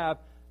 We have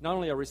not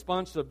only a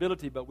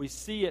responsibility, but we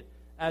see it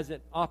as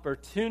an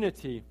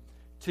opportunity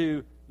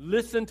to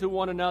listen to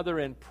one another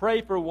and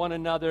pray for one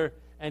another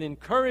and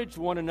encourage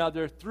one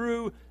another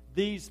through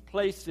these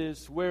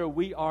places where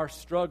we are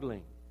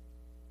struggling.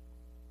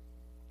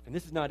 And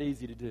this is not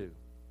easy to do.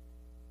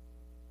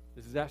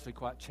 This is actually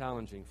quite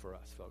challenging for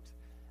us, folks.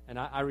 And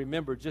I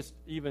remember just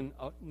even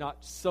not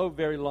so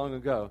very long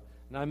ago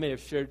And I may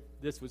have shared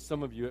this with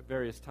some of you at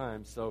various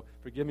times, so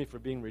forgive me for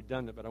being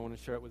redundant, but I want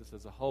to share it with us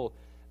as a whole.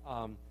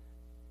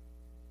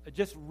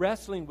 Just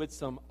wrestling with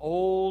some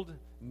old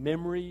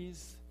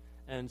memories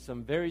and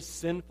some very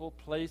sinful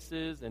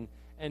places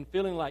and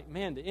feeling like,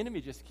 man, the enemy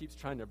just keeps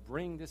trying to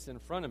bring this in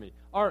front of me.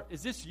 Or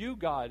is this you,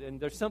 God, and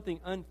there's something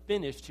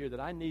unfinished here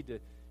that I need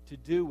to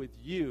do with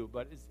you,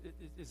 but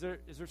is there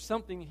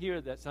something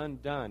here that's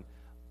undone?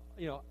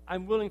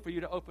 I'm willing for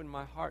you to open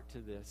my heart to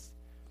this.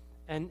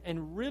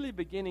 And really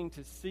beginning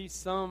to see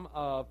some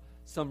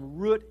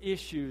root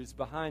issues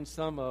behind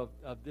some of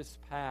this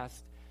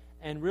past,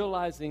 and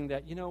realizing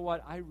that, you know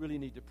what, I really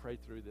need to pray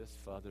through this,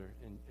 Father,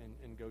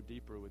 and go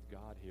deeper with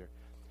God here.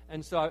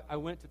 And so I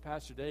went to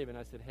Pastor Dave and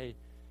I said, hey,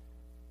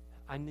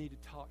 I need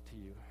to talk to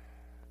you.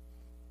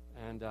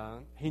 And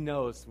he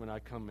knows when I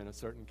come in a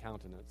certain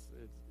countenance,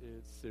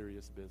 it's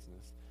serious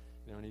business.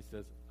 And he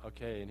says,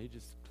 okay. And he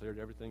just cleared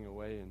everything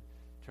away and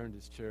turned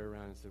his chair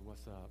around and said,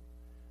 what's up?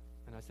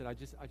 And I said, I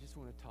just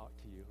want to talk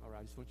to you. All right,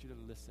 I just want you to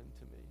listen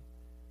to me.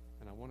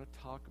 And I want to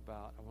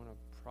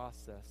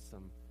process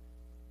some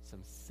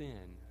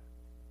sin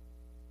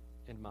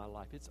in my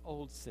life. It's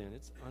old sin.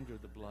 It's under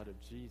the blood of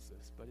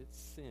Jesus, but it's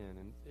sin,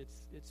 and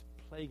it's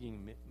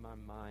plaguing my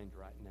mind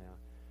right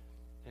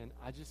now. And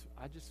I just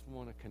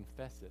want to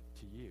confess it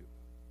to you,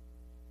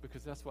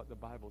 because that's what the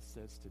Bible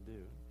says to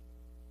do.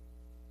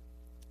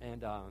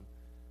 And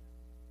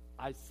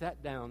I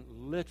sat down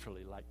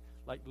literally, like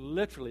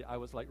literally, I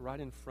was like right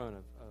in front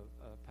of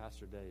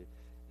Pastor Dave,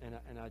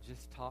 and I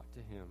just talked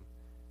to him,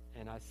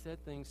 and I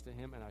said things to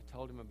him, and I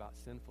told him about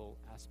sinful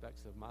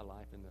aspects of my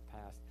life in the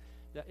past.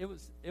 That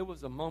it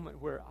was a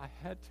moment where I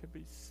had to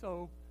be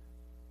so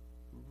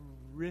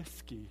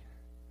risky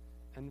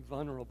and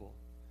vulnerable,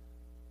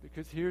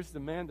 because here's the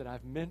man that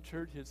I've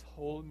mentored his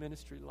whole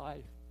ministry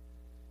life.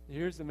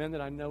 Here's the man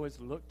that I know has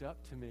looked up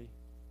to me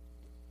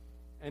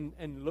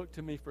and looked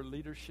to me for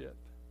leadership.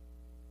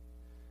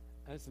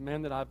 And it's the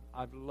man that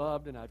I've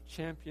loved and I've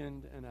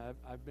championed, and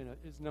I've been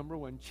his number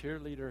one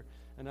cheerleader,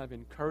 and I've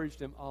encouraged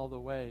him all the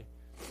way.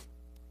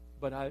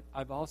 But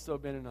I've also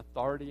been an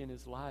authority in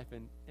his life,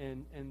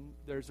 and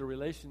there's a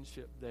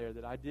relationship there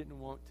that I didn't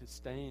want to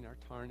stain or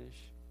tarnish.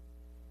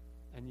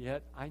 And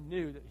yet I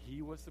knew that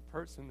he was the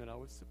person that I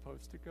was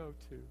supposed to go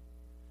to.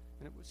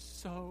 And it was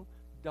so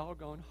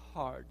doggone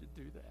hard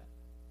to do that.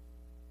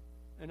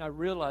 And I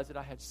realized that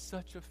I had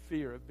such a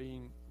fear of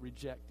being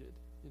rejected,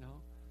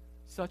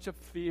 such a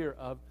fear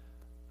of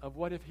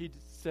what if he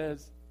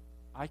says,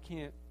 I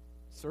can't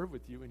serve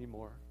with you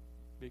anymore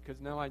because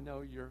now I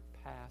know you're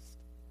past.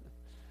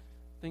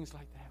 Things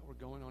like that were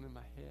going on in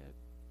my head.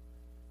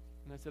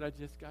 And I said, I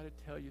just got to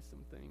tell you some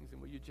things,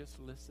 and will you just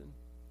listen?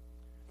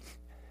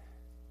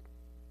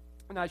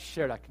 And I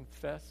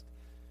confessed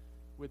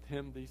with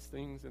him these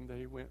things, and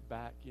they went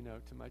back,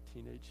 to my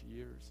teenage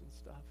years and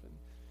stuff.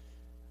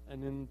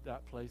 And in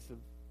that place of,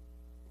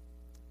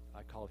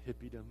 I call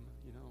hippiedom,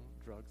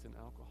 drugs and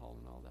alcohol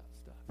and all that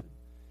stuff. And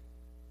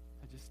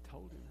I just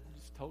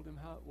told him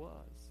how it was,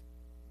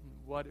 and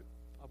what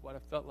I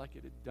felt like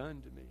it had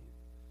done to me,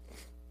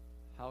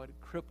 how it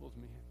had crippled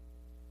me,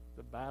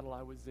 the battle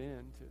I was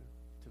in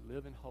to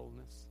live in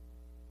wholeness.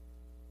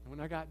 And when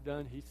I got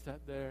done, he sat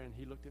there and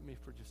he looked at me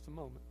for just a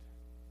moment.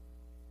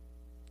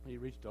 He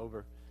reached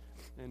over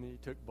and he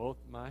took both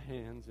my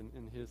hands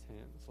in his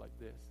hands like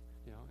this,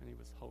 and he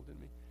was holding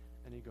me.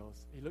 And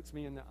he looks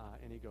me in the eye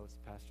and he goes,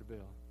 Pastor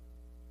Bill,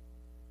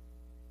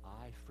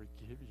 I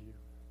forgive you.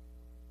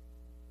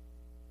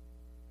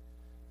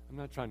 I'm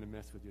not trying to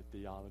mess with your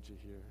theology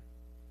here.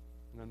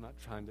 And I'm not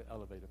trying to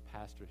elevate a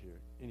pastor here.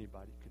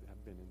 Anybody could have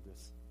been in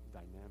this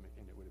dynamic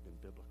and it would have been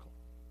biblical.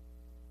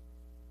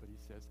 But he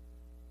says,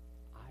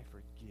 I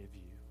forgive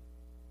you.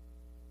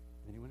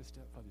 And he went a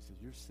step further. He says,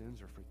 your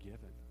sins are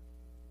forgiven.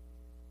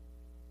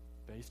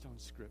 Based on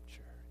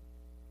Scripture,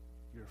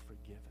 you're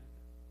forgiven.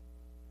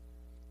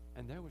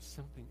 And there was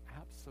something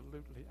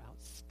absolutely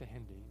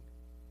outstanding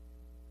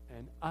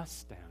and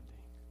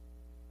astounding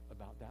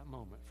about that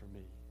moment for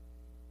me.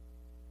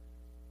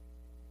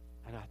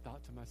 And I thought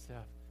to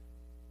myself,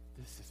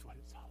 this is what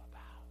it's all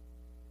about.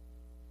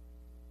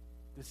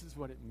 This is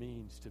what it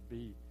means to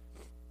be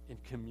in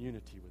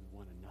community with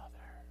one another.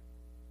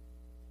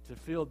 To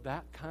feel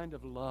that kind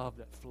of love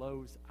that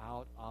flows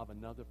out of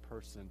another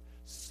person,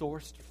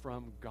 sourced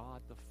from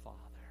God the Father,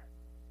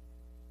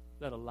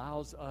 that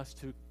allows us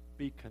to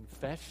be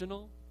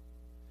confessional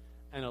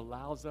and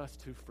allows us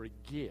to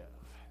forgive.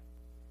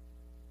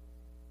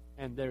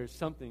 And there is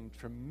something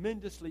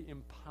tremendously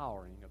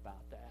empowering about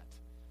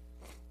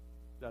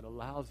that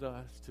allows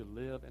us to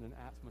live in an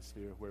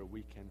atmosphere where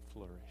we can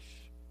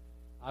flourish.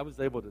 I was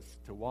able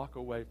to walk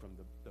away from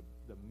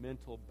the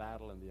mental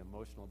battle and the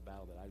emotional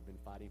battle that I'd been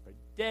fighting for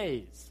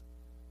days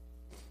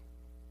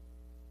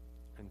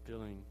and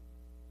feeling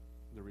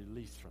the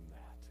release from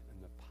that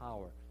and the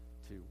power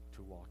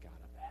to walk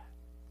out of that.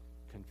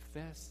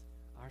 Confess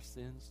our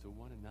sins to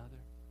one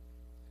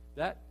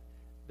another.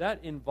 That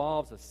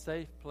involves a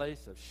safe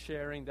place of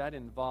sharing. That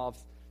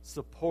involves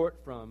support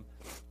from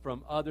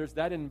others.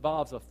 That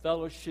involves a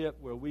fellowship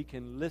where we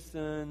can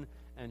listen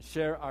and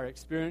share our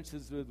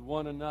experiences with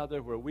one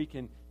another, where we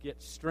can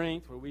get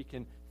strength, where we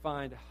can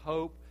find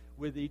hope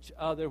with each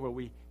other, where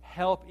we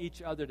help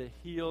each other to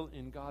heal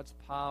in God's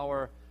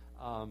power.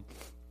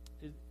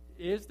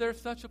 Is there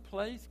such a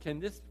place? Can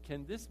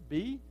this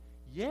be?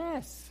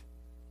 Yes.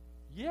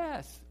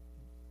 Yes.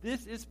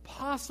 This is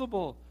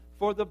possible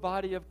for the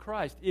body of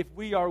Christ if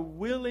we are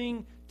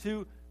willing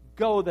to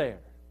go there.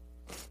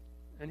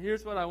 And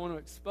here's what I want to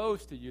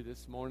expose to you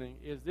this morning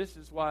is this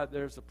is why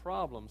there's a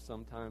problem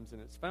sometimes,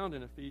 and it's found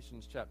in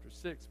Ephesians chapter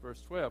 6,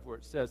 verse 12, where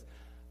it says,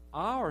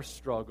 our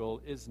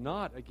struggle is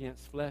not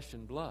against flesh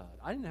and blood.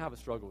 I didn't have a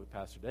struggle with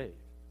Pastor Dave.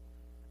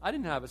 I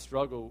didn't have a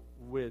struggle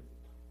with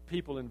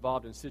people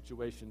involved in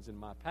situations in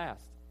my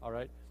past, all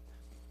right?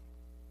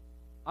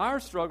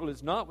 Our struggle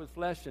is not with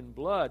flesh and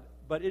blood,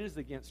 but it is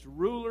against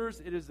rulers,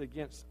 it is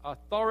against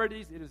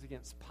authorities, it is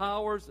against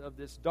powers of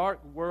this dark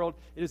world,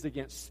 it is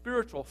against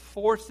spiritual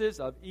forces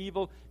of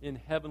evil in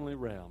heavenly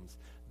realms.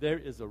 There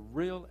is a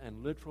real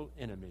and literal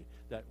enemy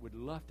that would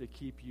love to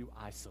keep you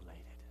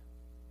isolated.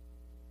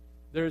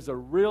 There is a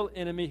real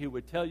enemy who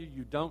would tell you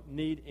you don't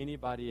need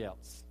anybody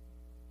else.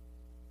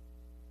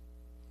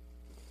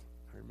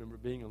 I remember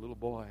being a little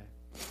boy,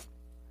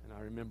 and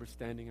I remember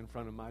standing in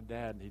front of my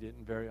dad, and he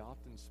didn't very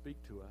often speak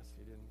to us.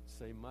 He didn't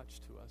say much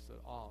to us at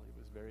all. He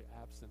was very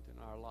absent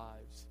in our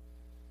lives.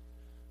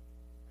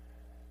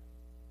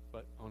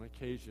 But on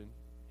occasion,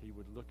 he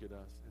would look at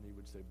us, and he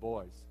would say,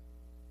 boys,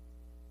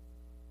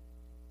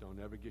 don't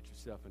ever get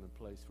yourself in a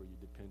place where you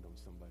depend on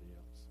somebody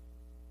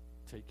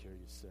else. Take care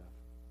of yourself.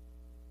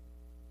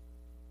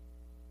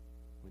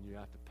 When you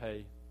have to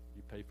pay,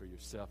 you pay for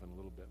yourself and a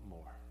little bit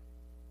more.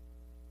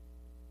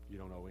 You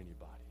don't owe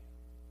anybody.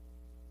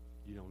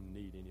 You don't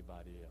need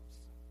anybody else.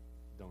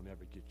 Don't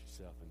ever get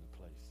yourself in the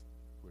place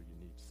where you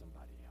need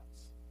somebody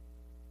else.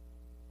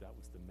 That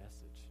was the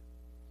message.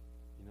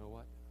 You know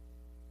what?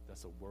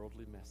 That's a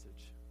worldly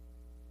message.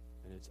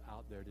 And it's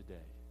out there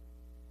today.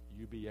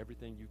 You be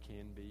everything you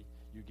can be.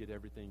 You get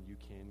everything you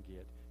can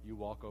get. You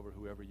walk over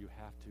whoever you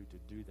have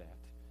to do that.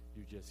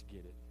 You just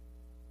get it.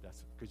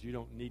 That's because you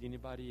don't need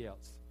anybody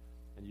else.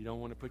 And you don't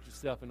want to put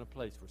yourself in a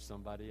place where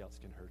somebody else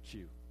can hurt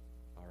you.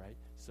 All right?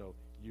 So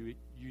you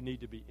need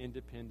to be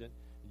independent.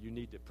 You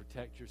need to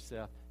protect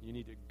yourself. You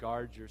need to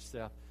guard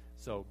yourself.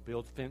 So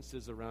build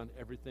fences around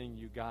everything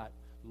you got.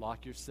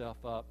 Lock yourself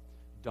up.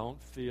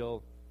 Don't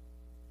feel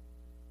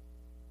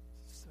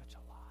such a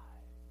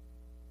lie.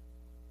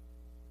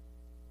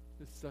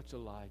 It's such a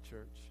lie,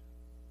 church.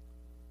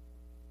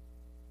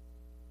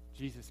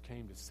 Jesus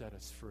came to set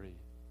us free.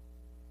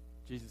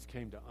 Jesus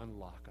came to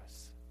unlock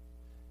us.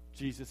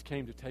 Jesus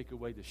came to take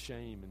away the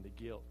shame and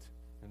the guilt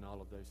and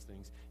all of those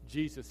things.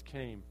 Jesus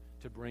came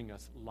to bring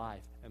us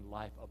life and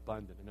life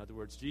abundant. In other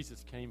words,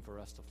 Jesus came for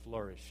us to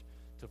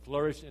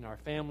flourish in our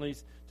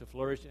families, to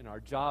flourish in our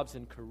jobs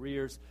and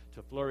careers,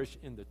 to flourish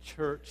in the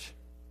church,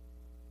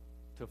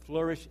 to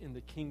flourish in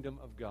the kingdom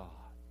of God.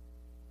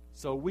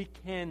 So we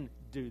can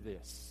do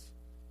this.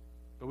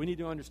 But we need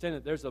to understand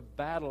that there's a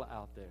battle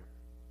out there.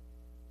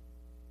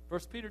 1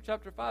 Peter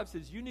chapter 5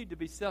 says you need to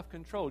be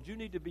self-controlled. You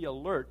need to be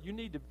alert. You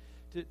need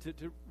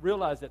to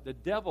realize that the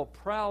devil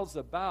prowls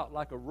about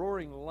like a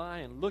roaring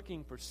lion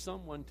looking for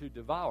someone to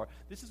devour.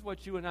 This is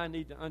what you and I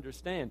need to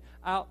understand.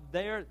 Out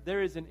there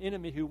is an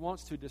enemy who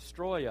wants to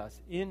destroy us.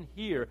 In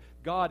here,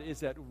 God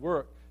is at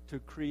work to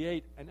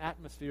create an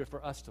atmosphere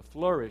for us to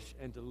flourish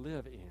and to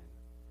live in.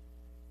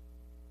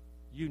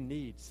 You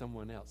need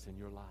someone else in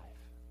your life.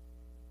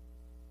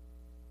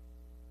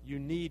 You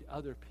need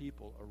other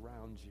people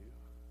around you.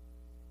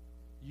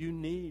 You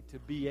need to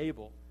be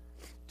able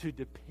to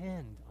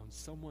depend on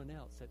someone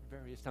else at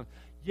various times.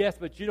 Yes,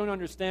 but you don't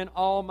understand.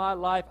 All my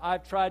life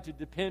I've tried to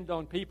depend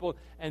on people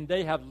and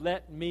they have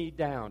let me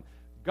down.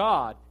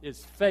 God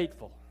is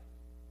faithful.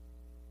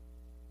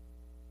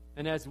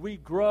 And as we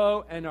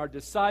grow and are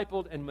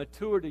discipled and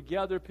mature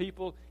together,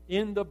 people,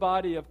 in the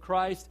body of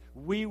Christ,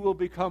 we will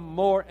become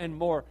more and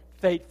more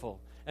faithful.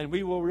 And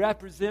we will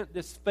represent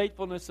this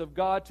faithfulness of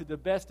God to the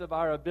best of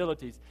our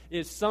abilities.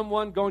 Is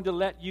someone going to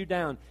let you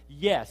down?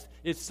 Yes.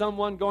 Is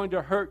someone going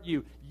to hurt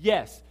you?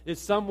 Yes. Is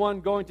someone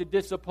going to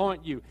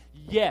disappoint you?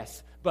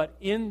 Yes. But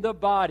in the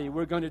body,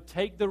 we're going to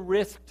take the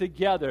risk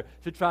together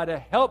to try to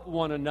help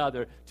one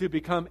another to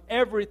become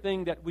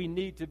everything that we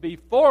need to be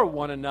for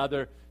one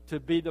another to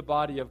be the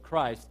body of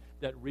Christ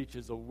that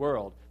reaches a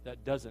world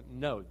that doesn't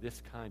know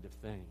this kind of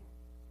thing.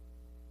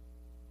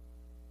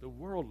 The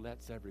world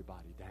lets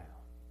everybody down.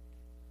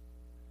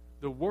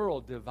 The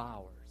world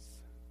devours.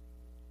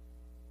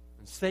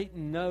 And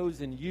Satan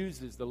knows and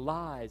uses the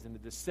lies and the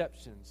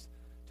deceptions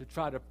to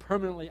try to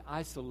permanently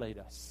isolate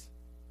us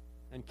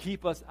and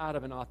keep us out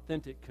of an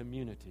authentic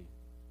community.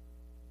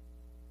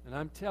 And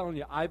I'm telling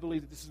you, I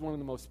believe that this is one of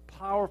the most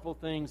powerful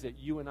things that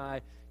you and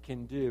I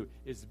can do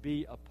is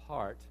be a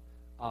part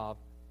of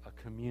a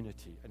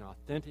community, an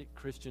authentic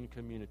Christian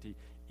community,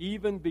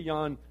 even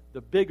beyond the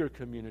bigger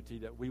community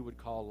that we would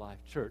call Life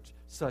Church,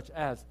 such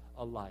as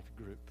a life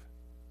group.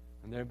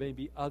 And there may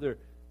be other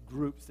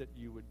groups that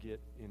you would get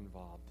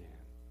involved in.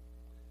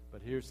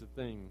 But here's the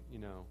thing,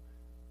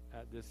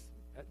 at this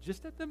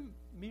just at the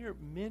mere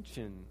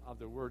mention of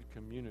the word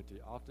community,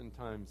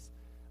 oftentimes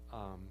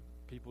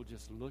people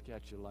just look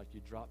at you like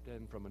you dropped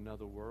in from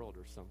another world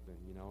or something,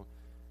 you know.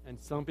 And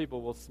some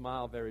people will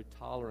smile very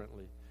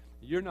tolerantly.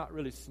 You're not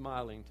really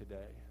smiling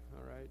today,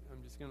 all right?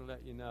 I'm just going to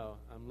let you know.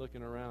 I'm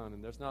looking around,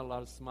 and there's not a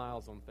lot of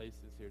smiles on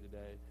faces here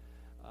today.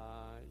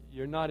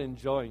 You're not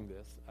enjoying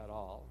this at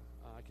all,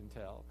 I can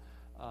tell.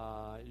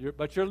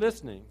 But you're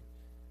listening,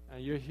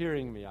 and you're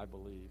hearing me, I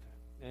believe.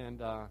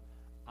 And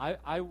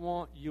I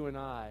want you and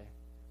I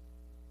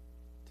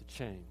to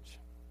change.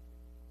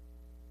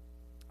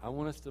 I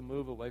want us to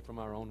move away from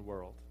our own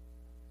world.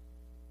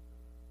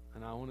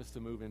 And I want us to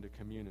move into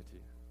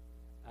community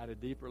at a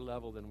deeper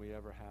level than we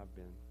ever have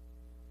been.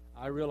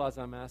 I realize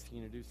I'm asking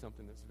you to do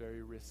something that's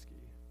very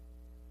risky.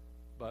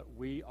 But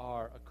we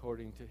are,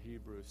 according to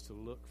Hebrews, to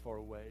look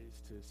for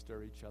ways to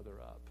stir each other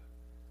up,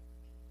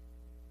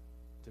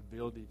 to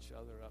build each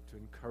other up, to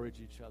encourage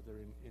each other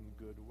in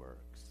good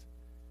works.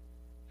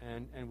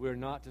 And we're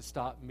not to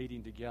stop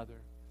meeting together.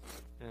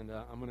 And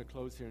I'm going to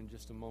close here in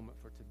just a moment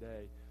for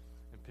today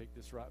and pick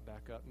this right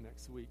back up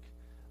next week.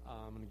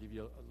 I'm going to give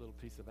you a little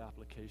piece of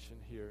application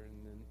here,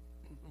 and then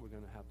we're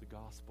going to have the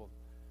gospel.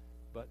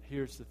 But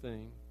here's the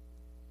thing.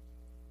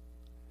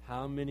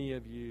 How many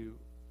of you,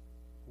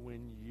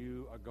 when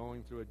you are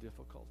going through a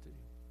difficulty,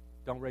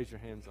 don't raise your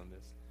hands on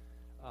this,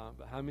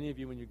 but how many of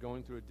you, when you're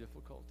going through a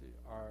difficulty,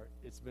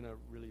 it's been a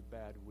really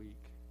bad week,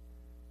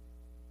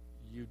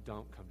 you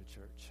don't come to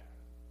church,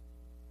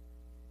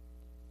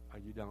 or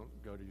you don't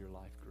go to your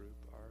life group,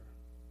 or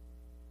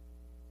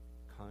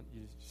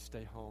you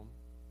stay home,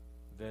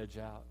 veg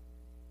out,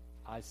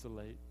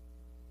 isolate,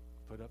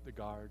 put up the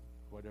guard,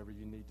 whatever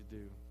you need to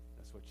do,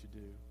 that's what you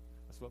do.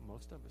 That's what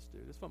most of us do.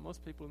 That's what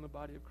most people in the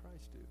body of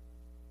Christ do.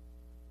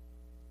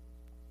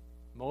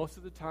 Most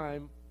of the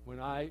time, when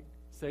I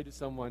say to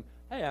someone,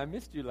 hey, I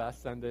missed you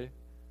last Sunday,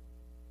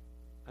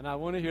 and I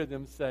want to hear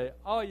them say,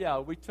 oh, yeah,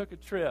 we took a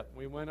trip.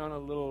 We went on a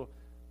little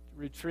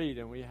retreat,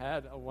 and we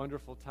had a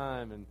wonderful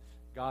time, and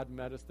God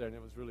met us there, and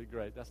it was really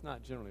great. That's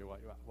not generally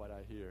what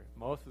I hear.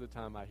 Most of the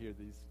time, I hear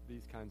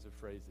these kinds of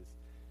phrases.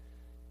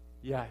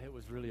 Yeah, it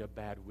was really a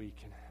bad week,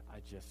 and I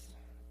just,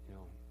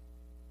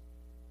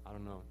 I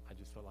don't know. I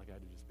just felt like I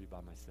had to just be by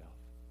myself.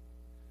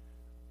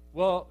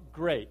 Well,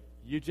 great.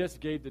 You just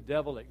gave the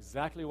devil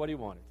exactly what he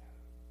wanted.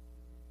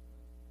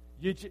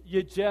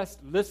 You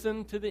just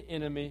listened to the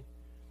enemy,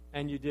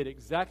 and you did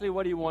exactly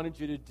what he wanted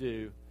you to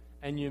do,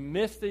 and you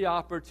missed the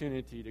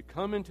opportunity to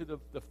come into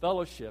the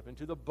fellowship,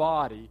 into the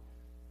body.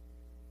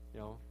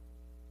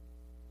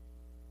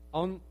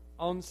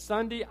 On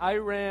Sunday, I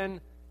ran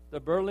the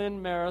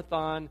Berlin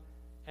Marathon,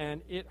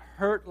 and it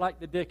hurt like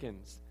the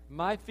dickens.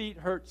 My feet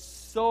hurt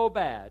so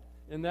bad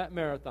in that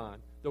marathon,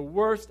 the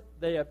worst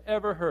they have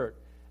ever hurt.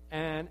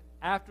 And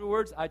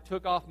afterwards, I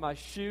took off my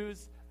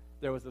shoes.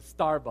 There was a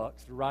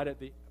Starbucks right at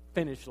the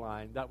finish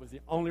line. That was the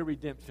only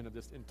redemption of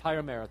this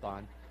entire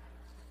marathon.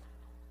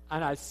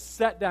 And I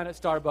sat down at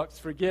Starbucks.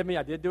 Forgive me,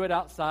 I did do it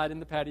outside in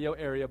the patio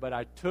area, but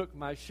I took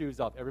my shoes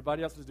off.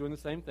 Everybody else was doing the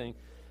same thing.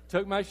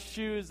 Took my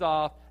shoes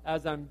off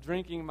as I'm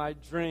drinking my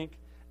drink,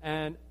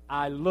 and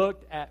I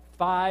looked at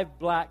 5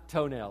 black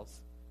toenails.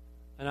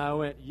 And I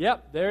went,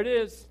 yep, there it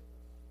is.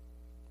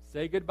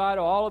 Say goodbye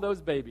to all of those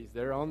babies.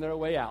 They're on their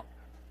way out.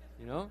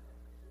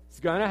 It's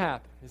going to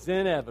happen. It's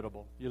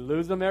inevitable. You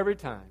lose them every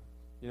time,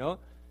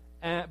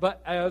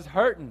 But I was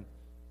hurting,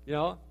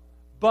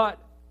 But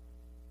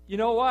you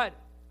know what?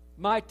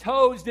 My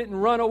toes didn't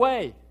run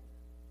away.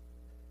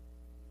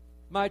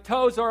 My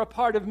toes are a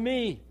part of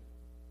me.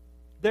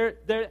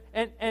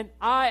 And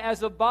I,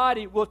 as a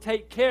body, will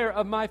take care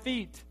of my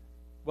feet.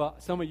 Well,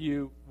 some of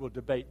you will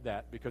debate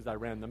that because I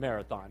ran the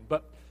marathon.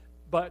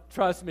 But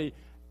trust me,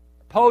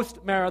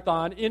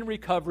 post-marathon, in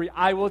recovery,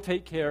 I will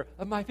take care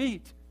of my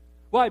feet.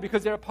 Why?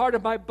 Because they're a part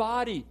of my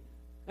body,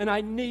 and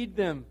I need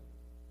them.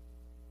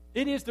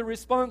 It is the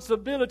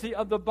responsibility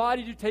of the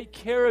body to take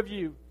care of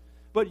you.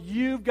 But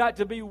you've got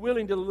to be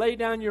willing to lay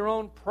down your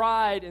own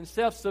pride and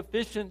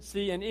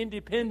self-sufficiency and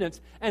independence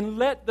and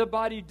let the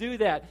body do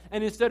that.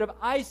 And instead of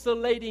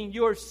isolating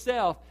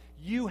yourself,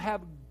 you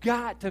have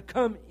got to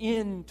come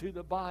into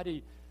the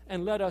body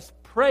and let us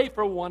pray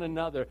for one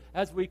another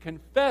as we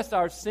confess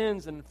our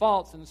sins and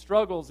faults and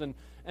struggles and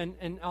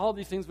all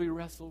these things we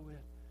wrestle with,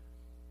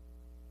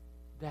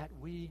 that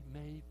we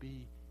may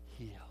be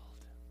healed.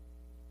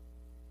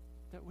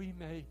 That we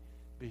may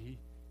be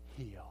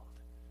healed.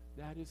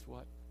 That is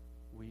what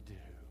we do.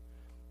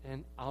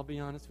 And I'll be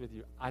honest with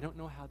you, I don't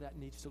know how that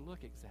needs to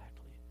look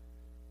exactly,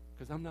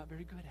 because I'm not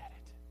very good at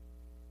it.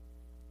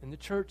 And the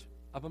Church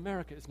of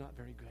America is not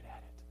very good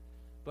at it.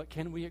 But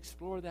can we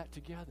explore that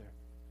together?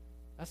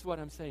 That's what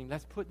I'm saying.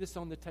 Let's put this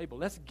on the table.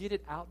 Let's get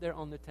it out there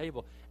on the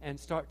table and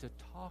start to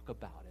talk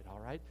about it,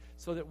 all right?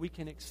 So that we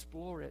can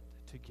explore it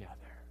together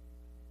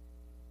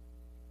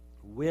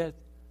with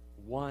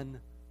one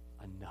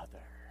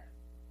another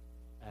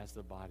as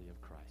the body of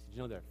Christ. Did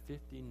you know there are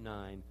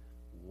 59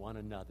 one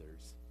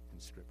another's in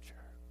Scripture,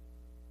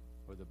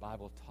 where the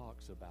Bible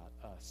talks about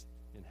us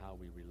and how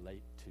we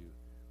relate to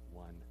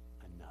one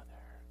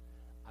another.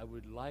 I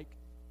would like,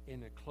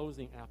 in a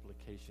closing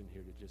application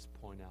here, to just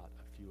point out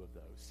a few of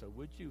those. So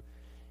would you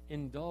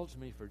indulge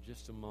me for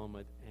just a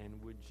moment,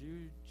 and would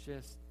you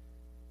just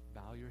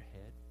bow your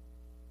head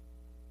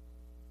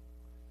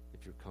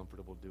if you're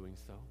comfortable doing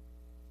so?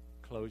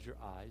 Close your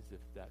eyes if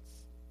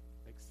that's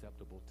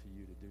acceptable to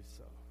you to do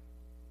so.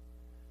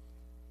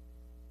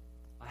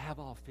 I have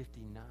all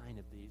 59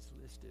 of these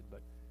listed,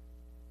 but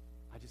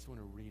I just want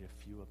to read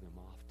a few of them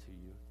off to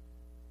you.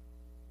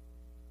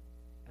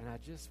 And I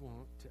just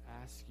want to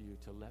ask you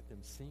to let them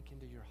sink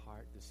into your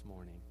heart this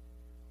morning.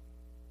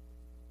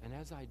 And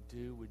as I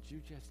do, would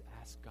you just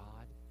ask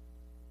God,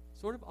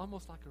 sort of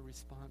almost like a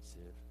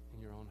responsive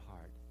in your own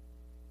heart,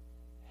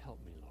 help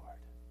me, Lord,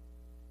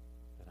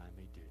 that I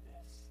may do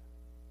this.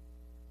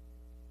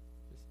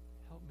 Just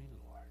help me,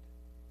 Lord,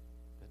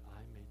 that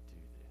I may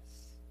do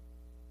this.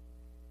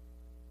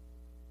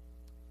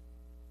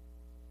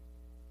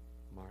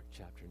 Mark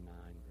chapter 9,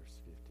 verse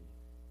 50.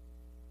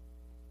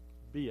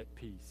 Be at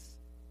peace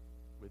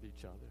with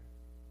each other.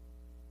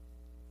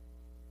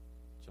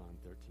 John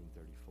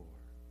 13:34.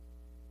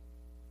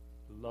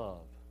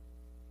 Love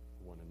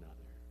one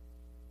another.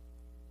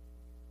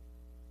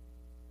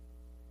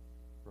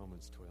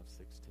 Romans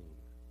 12:16.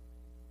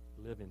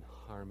 Live in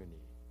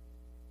harmony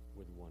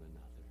with one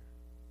another.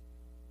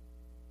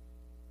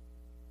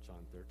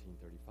 John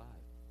 13:35.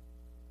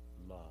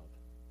 Love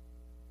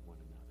one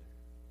another.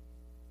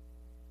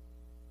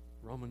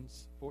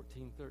 Romans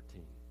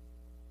 14:13.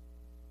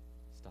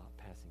 Stop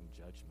passing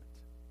judgment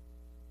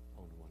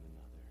on one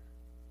another.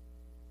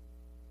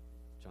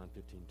 John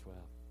 15:12.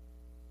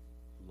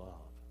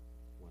 Love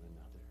one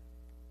another.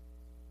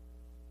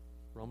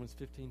 Romans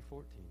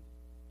 15:14.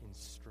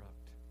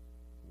 Instruct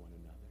one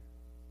another.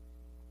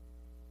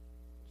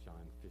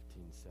 John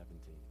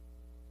 15:17.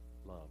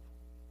 Love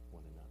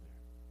one another.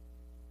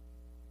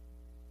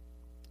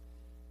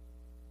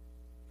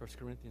 1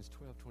 Corinthians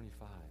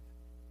 12:25.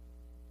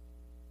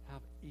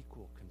 Have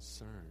equal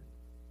concern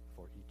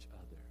for each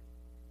other.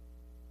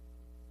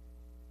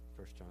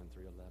 1 John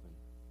 3:11.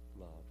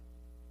 Love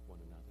one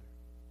another.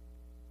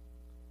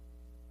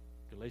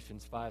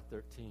 Galatians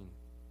 5:13.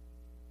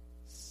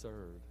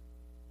 Serve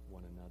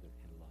one another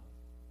in love.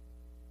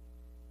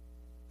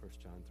 1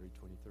 John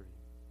 3:23.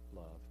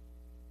 Love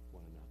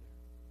one another.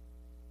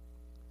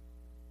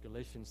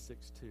 Galatians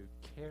 6:2.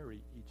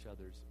 Carry each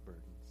other's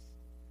burdens.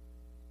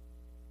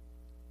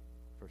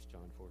 1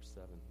 John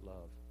 4:7.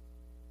 Love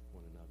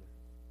one another.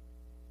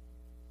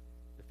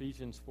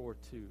 Ephesians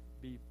 4:2.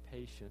 Be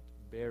patient,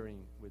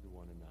 bearing with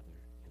one another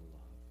in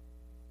love.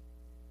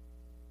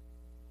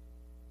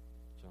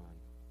 John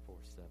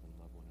 4:7.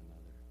 Love one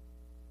another.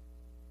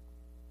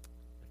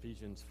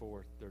 Ephesians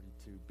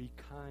 4:32. Be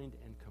kind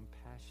and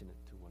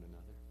compassionate to one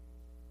another.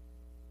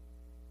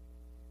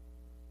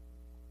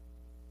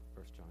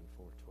 1 John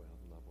 4:12.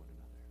 Love one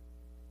another.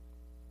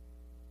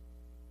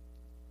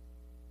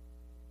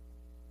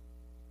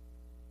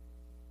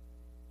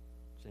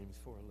 James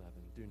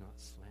 4:11. Do not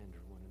slander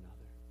one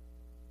another.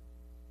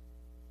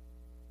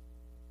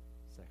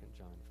 2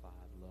 John 5.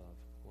 Love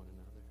one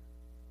another.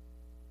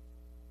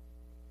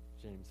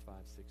 James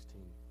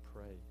 5:16.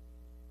 Pray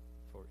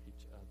for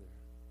each other.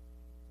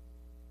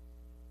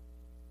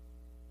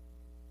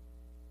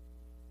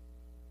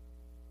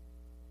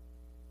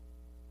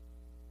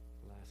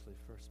 Lastly,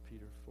 1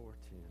 Peter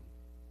 4:10.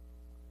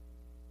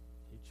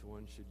 Each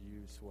one should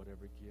use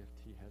whatever gift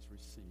he has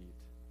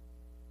received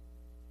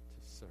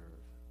to serve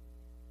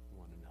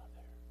one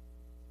another.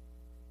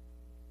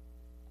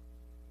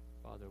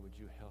 Father, would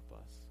you help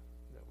us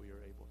that we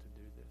are able to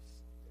do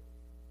this?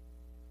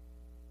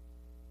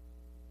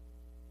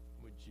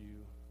 Would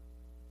you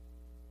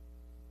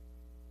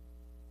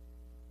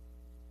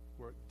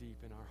work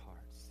deep in our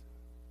hearts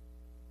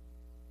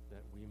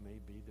that we may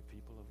be the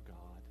people of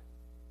God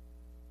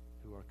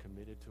who are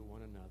committed to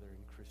one another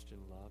in Christian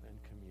love and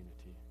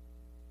community?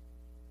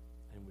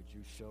 And would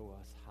you show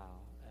us how,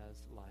 as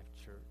Life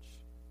Church,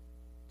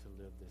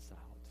 to live this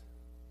out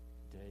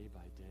day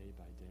by day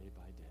by day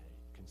by day,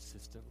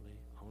 consistently,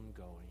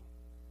 ongoing.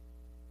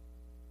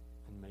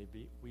 And may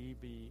we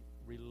be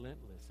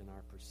relentless in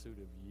our pursuit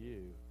of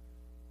you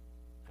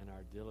and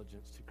our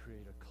diligence to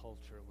create a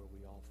culture where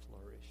we all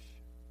flourish.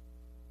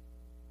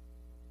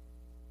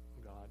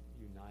 God,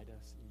 unite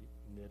us,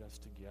 knit us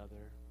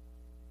together.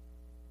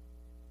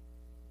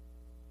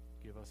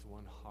 Give us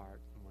one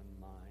heart and one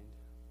mind.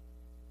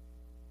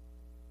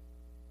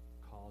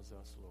 Cause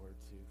us, Lord,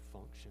 to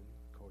function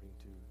according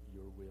to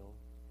your will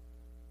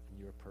and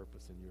your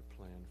purpose and your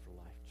plan for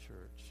Life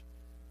Church.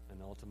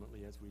 And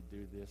ultimately, as we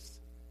do this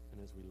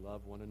and as we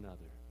love one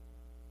another,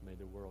 may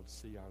the world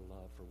see our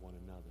love for one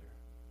another,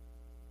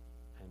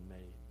 and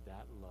may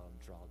that love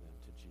draw them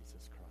to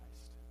Jesus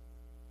Christ.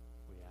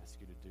 We ask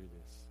you to do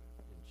this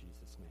in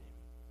Jesus' name.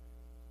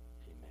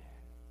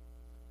 Amen.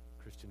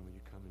 Christian, will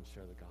you come and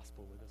share the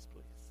gospel with us,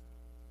 please?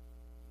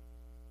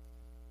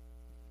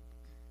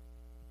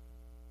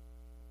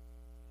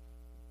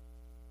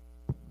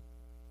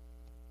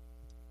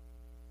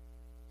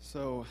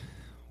 So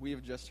we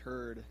have just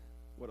heard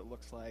what it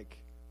looks like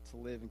to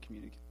live in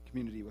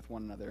community with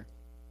one another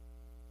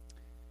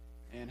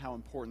and how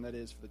important that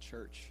is for the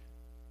church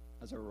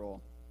as a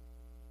role.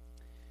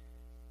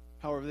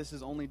 However, this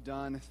is only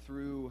done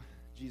through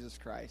Jesus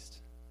Christ.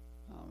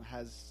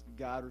 Has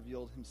God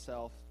revealed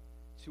himself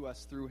to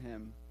us through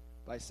him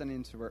by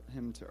sending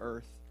him to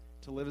earth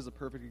to live as a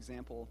perfect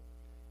example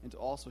and to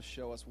also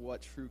show us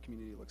what true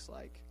community looks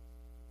like.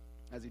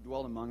 As he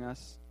dwelled among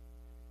us,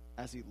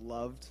 as he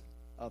loved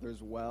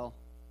others well,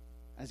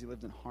 as he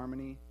lived in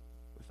harmony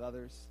with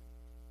others.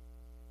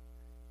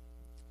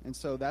 And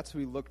so that's who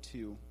we look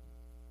to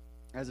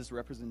as this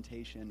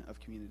representation of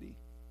community.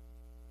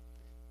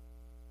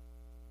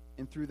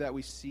 And through that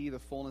we see the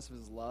fullness of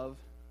his love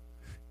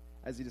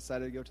as he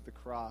decided to go to the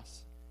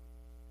cross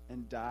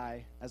and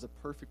die as a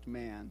perfect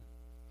man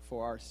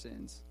for our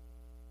sins.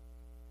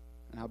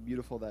 And how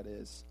beautiful that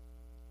is.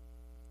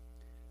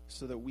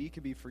 So that we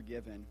could be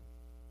forgiven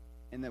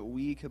and that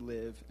we could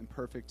live in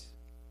perfect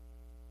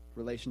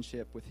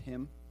relationship with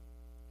him,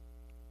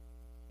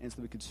 and so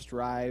that we could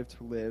strive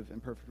to live in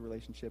perfect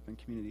relationship and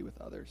community with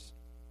others.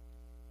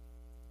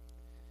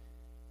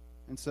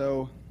 And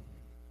so,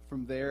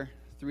 from there,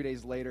 3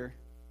 days later,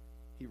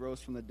 he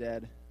rose from the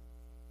dead.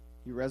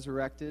 He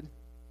resurrected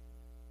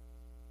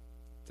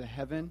to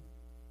heaven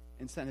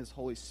and sent his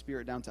Holy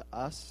Spirit down to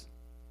us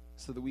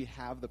so that we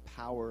have the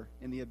power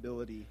and the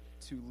ability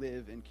to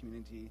live in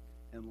community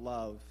and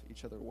love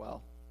each other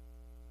well.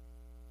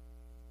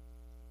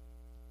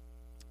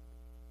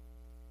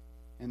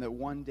 And that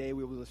one day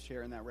we will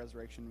share in that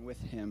resurrection with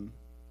him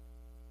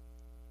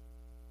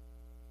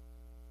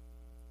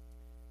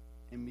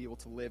and be able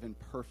to live in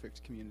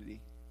perfect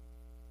community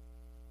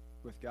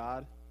with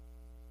God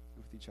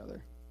and with each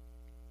other.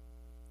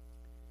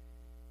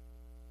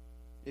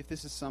 If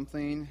this is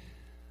something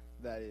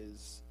that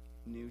is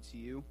new to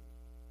you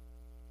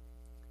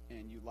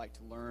and you'd like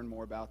to learn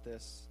more about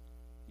this,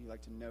 you'd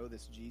like to know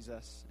this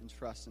Jesus and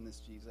trust in this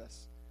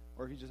Jesus,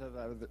 or if you just have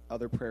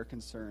other prayer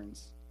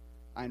concerns,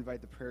 I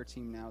invite the prayer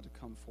team now to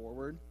come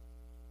forward,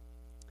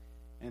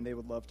 and they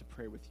would love to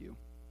pray with you.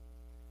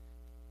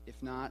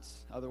 If not,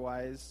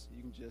 otherwise,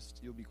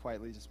 you'll be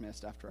quietly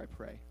dismissed after I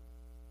pray.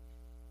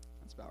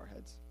 Let's bow our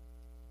heads.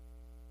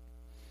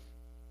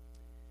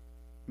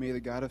 May the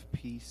God of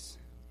peace,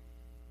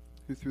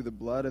 who through the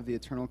blood of the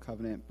eternal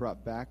covenant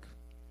brought back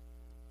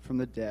from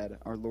the dead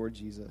our Lord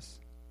Jesus,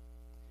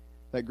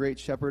 that great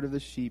shepherd of the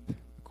sheep,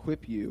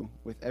 equip you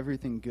with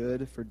everything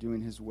good for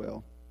doing his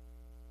will.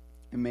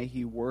 And may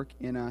he work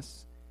in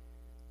us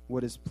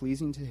what is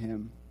pleasing to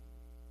him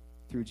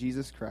through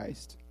Jesus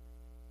Christ,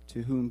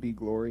 to whom be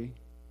glory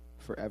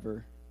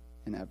forever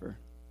and ever.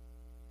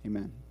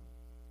 Amen.